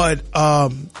 but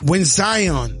when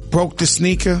Zion broke the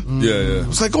sneaker, I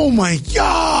was like, oh my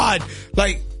God,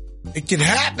 like, it can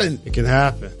happen. It can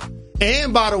happen.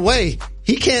 And by the way,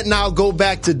 he can't now go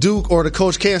back to Duke, or the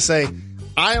coach can't say,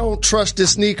 I don't trust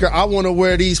this sneaker. I want to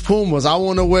wear these Pumas. I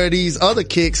want to wear these other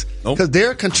kicks because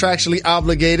they're contractually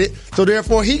obligated. So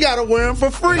therefore, he got to wear them for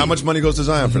free. How much money goes to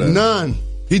Zion for that? None.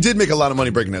 He did make a lot of money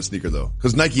breaking that sneaker, though,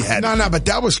 because Nike had it. No, but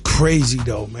that was crazy,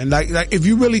 though, man. Like if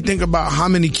you really think about how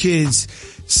many kids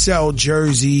sell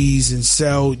jerseys and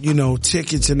sell,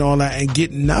 tickets and all that and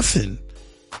get nothing.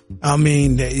 I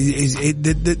mean,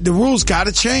 the rules got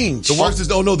to change. The worst is,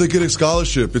 they get a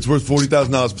scholarship. It's worth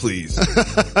 $40,000, please.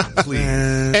 Please.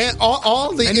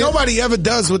 And nobody ever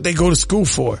does what they go to school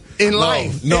for. In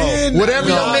life. No. Whatever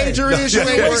your major is, you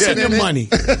ain't wasting your money.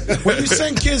 When you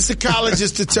send kids to college,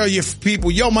 it's to tell your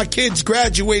people, my kids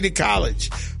graduated college.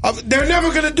 They're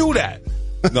never going to do that.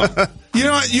 No.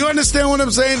 You understand what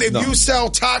I'm saying? If you sell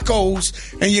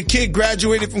tacos and your kid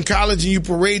graduated from college and you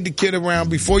parade the kid around,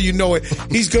 before you know it,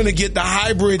 he's going to get the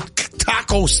hybrid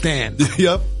taco stand.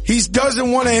 Yep. He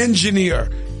doesn't want to engineer.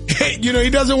 He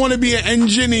doesn't want to be an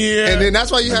engineer. And then that's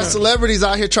why you have celebrities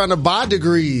out here trying to buy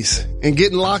degrees and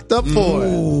getting locked up for it.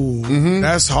 Mm-hmm.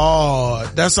 That's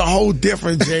hard. That's a whole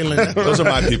different Jalen. Those are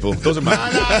my people. Those are my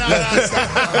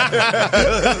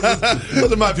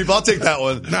Those are my people. I'll take that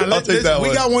one. I'll take that one.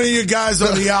 We got one of your guys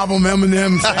on the album,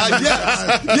 Eminem.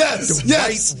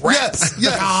 Yes.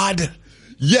 God.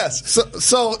 Yes.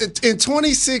 So in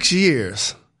 26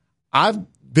 years, I've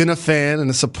been a fan and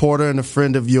a supporter and a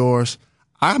friend of yours.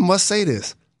 I must say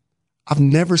this. I've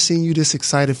never seen you this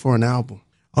excited for an album.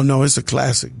 Oh, no, it's a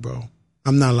classic, bro.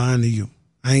 I'm not lying to you.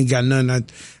 I ain't got nothing.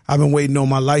 I've been waiting all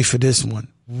my life for this one.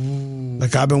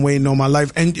 Like, I've been waiting all my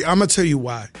life. And I'm going to tell you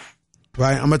why.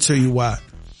 Right? I'm going to tell you why.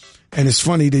 And it's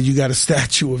funny that you got a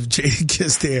statue of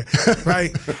Jadakiss there.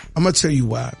 Right? I'm going to tell you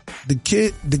why.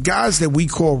 The guys that we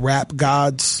call rap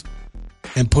gods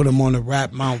and put them on the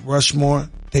rap Mount Rushmore,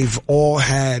 they've all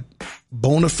had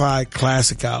bona fide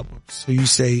classic albums. So you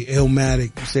say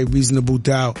Illmatic, you say Reasonable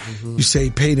Doubt, you say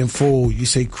Paid in Full, you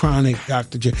say Chronic,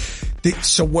 Dr. J.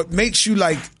 So what makes you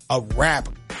like a rap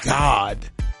god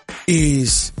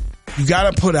is you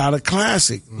gotta put out a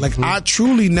classic. Like, I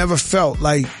truly never felt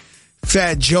like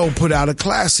Fat Joe put out a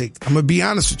classic. I'm gonna be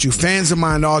honest with you. Fans of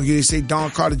mine argue, they say, Don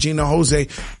Cartagena, Jose,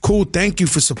 cool, thank you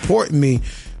for supporting me.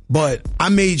 But I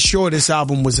made sure this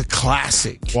album was a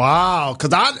classic. Wow.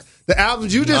 Cause The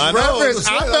albums you just referenced,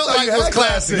 I felt like it was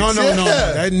classic. No.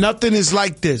 Nothing is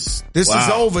like this. This is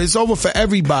over. It's over for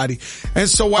everybody. And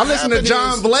so what I listened to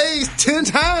John Blaze 10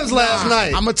 times last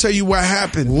night. I'm going to tell you what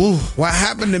happened. Ooh. What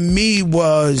happened to me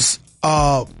was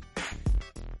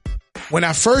when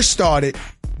I first started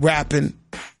rapping,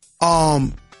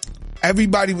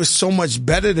 everybody was so much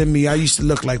better than me. I used to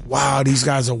look like, wow, these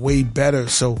guys are way better.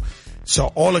 So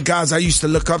all the guys I used to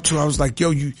look up to, I was like,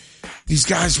 yo, these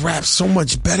guys rap so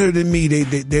much better than me.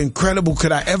 They're incredible.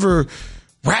 Could I ever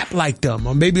rap like them?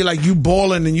 Or maybe like you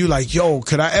ballin' and you like, yo,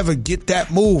 could I ever get that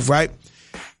move, right?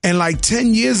 And like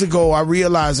 10 years ago, I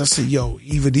realized, I said, yo,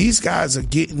 either these guys are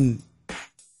getting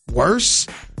worse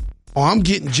or I'm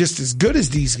getting just as good as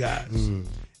these guys. Mm.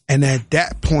 And at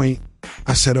that point,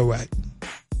 I said, all right,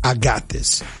 I got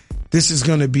this. This is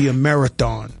going to be a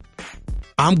marathon.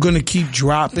 I'm going to keep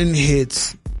dropping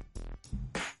hits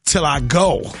till I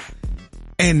go.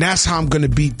 And that's how I'm going to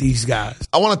beat these guys.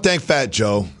 I want to thank Fat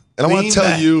Joe. And I want to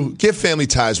tell you, get Family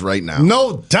Ties right now.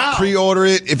 No doubt. Pre-order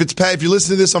it. If you're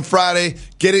listening to this on Friday,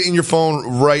 get it in your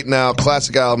phone right now.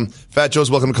 Classic album. Fat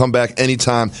Joe's welcome to come back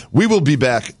anytime. We will be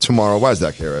back tomorrow. Why is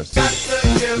that, KRS?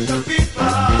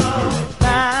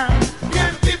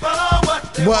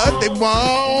 What they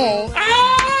want.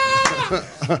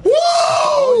 Woo!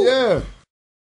 Oh, yeah.